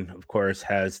Patterson, of course,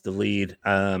 has the lead.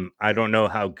 I don't know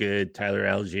how good Tyler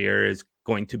Algier is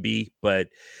going to be, but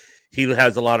he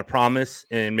has a lot of promise,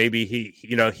 and maybe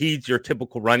he's your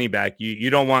typical running back.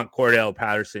 You don't want Cordell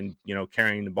Patterson,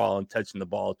 carrying the ball and touching the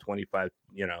ball 25,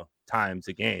 times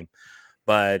a game.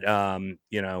 But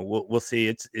we'll see.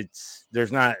 It's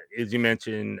there's not, as you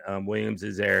mentioned, Williams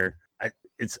is there.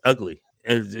 It's ugly.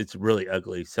 It's really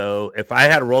ugly. So if I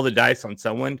had to roll the dice on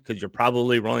someone, because you're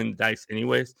probably rolling the dice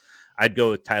anyways, I'd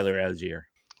go with Tyler Algier.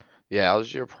 Yeah,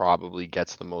 Algier probably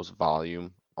gets the most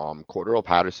volume. Cordell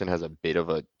Patterson has a bit of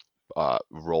a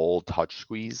roll touch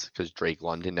squeeze because Drake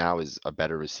London now is a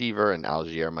better receiver and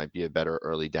Algier might be a better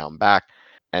early down back.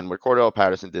 And what Cordell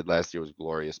Patterson did last year was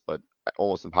glorious, but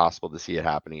almost impossible to see it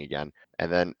happening again.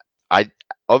 And then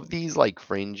of these like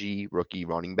fringy rookie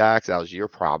running backs, Algier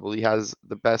probably has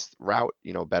the best route,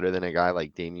 better than a guy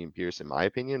like Dameon Pierce in my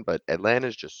opinion, but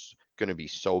Atlanta's just going to be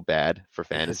so bad for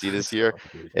fantasy this year.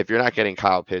 If you're not getting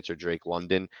Kyle Pitts or Drake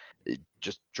London,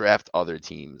 just draft other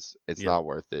teams. It's not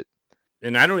worth it.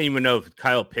 And I don't even know if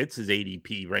Kyle Pitts'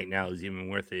 ADP right now is even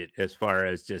worth it as far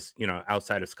as just,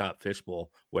 outside of Scott Fish Bowl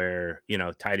where,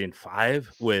 tight end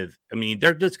 5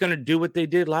 they're just going to do what they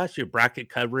did last year, bracket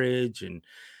coverage. And,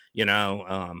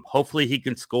 hopefully he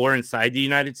can score inside the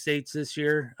United States this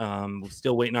year. We're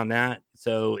still waiting on that.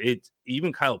 So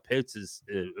even Kyle Pitts is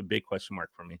a big question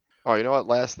mark for me. Oh, you know what?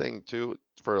 Last thing too,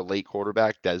 for a late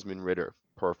quarterback, Desmond Ridder,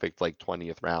 perfect, like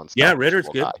 20th round. Yeah, Ritter's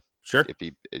good. Guy. Sure. If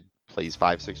he plays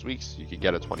 5-6 weeks, you could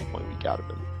get a 20-point week out of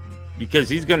him. Because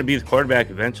he's going to be the quarterback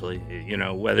eventually,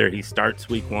 whether he starts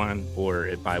week 1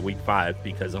 or by week 5,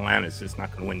 because Atlanta's just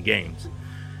not going to win games.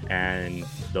 And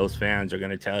those fans are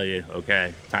going to tell you,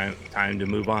 okay, time to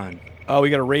move on. Oh, we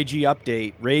got a Ray G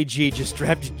update. Ray G just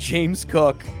drafted James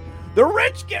Cook. The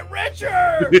rich get richer.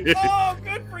 Oh,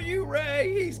 good for you,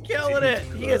 Ray. He's killing it.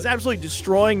 He is absolutely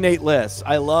destroying Nate Liss.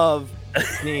 I love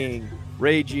seeing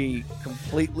Ray G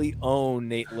completely own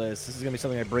Nate Liss. This is going to be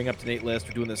something I bring up to Nate Liss.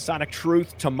 We're doing the Sonic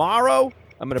Truth tomorrow.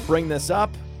 I'm going to bring this up.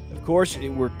 Of course,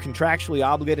 we're contractually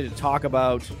obligated to talk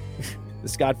about the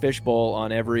Scott Fish Bowl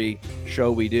on every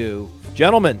show we do.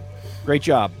 Gentlemen, great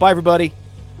job. Bye, everybody.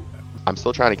 I'm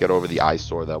still trying to get over the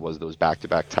eyesore that was those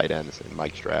back-to-back tight ends in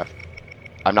Mike's draft.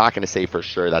 I'm not going to say for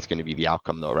sure that's going to be the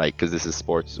outcome, though, right? Because this is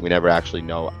sports. We never actually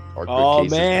know. Oh,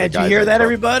 man. Did you hear that,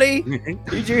 everybody?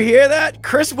 Did you hear that?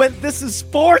 Chris went, this is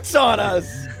sports on us.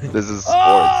 This is sports.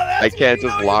 I can't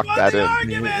just lock that in.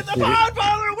 Argument. The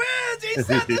Podfather wins. He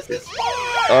said this is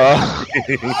sports. That's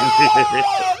it.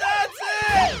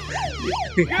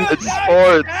 It's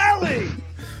sports.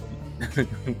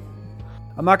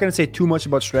 I'm not going to say too much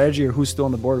about strategy or who's still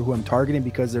on the board or who I'm targeting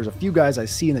because there's a few guys I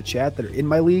see in the chat that are in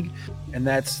my league, and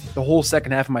that's the whole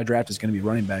second half of my draft is going to be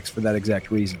running backs for that exact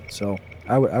reason. So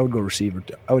I would go receiver.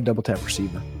 I would double tap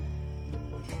receiver.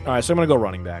 All right, so I'm going to go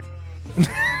running back.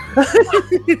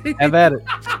 Have at it.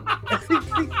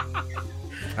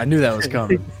 I knew that was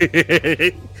coming.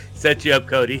 Set you up,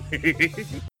 Cody.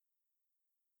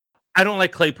 I don't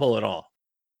like Claypool at all.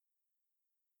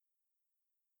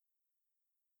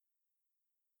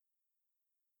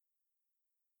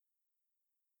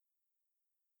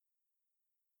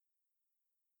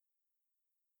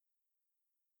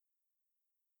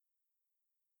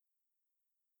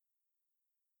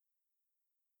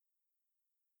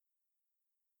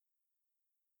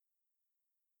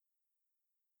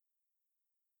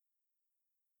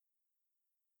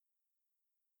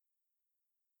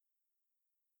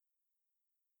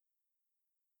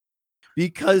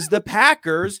 Because the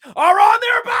Packers are on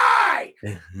their bye.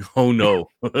 Oh no.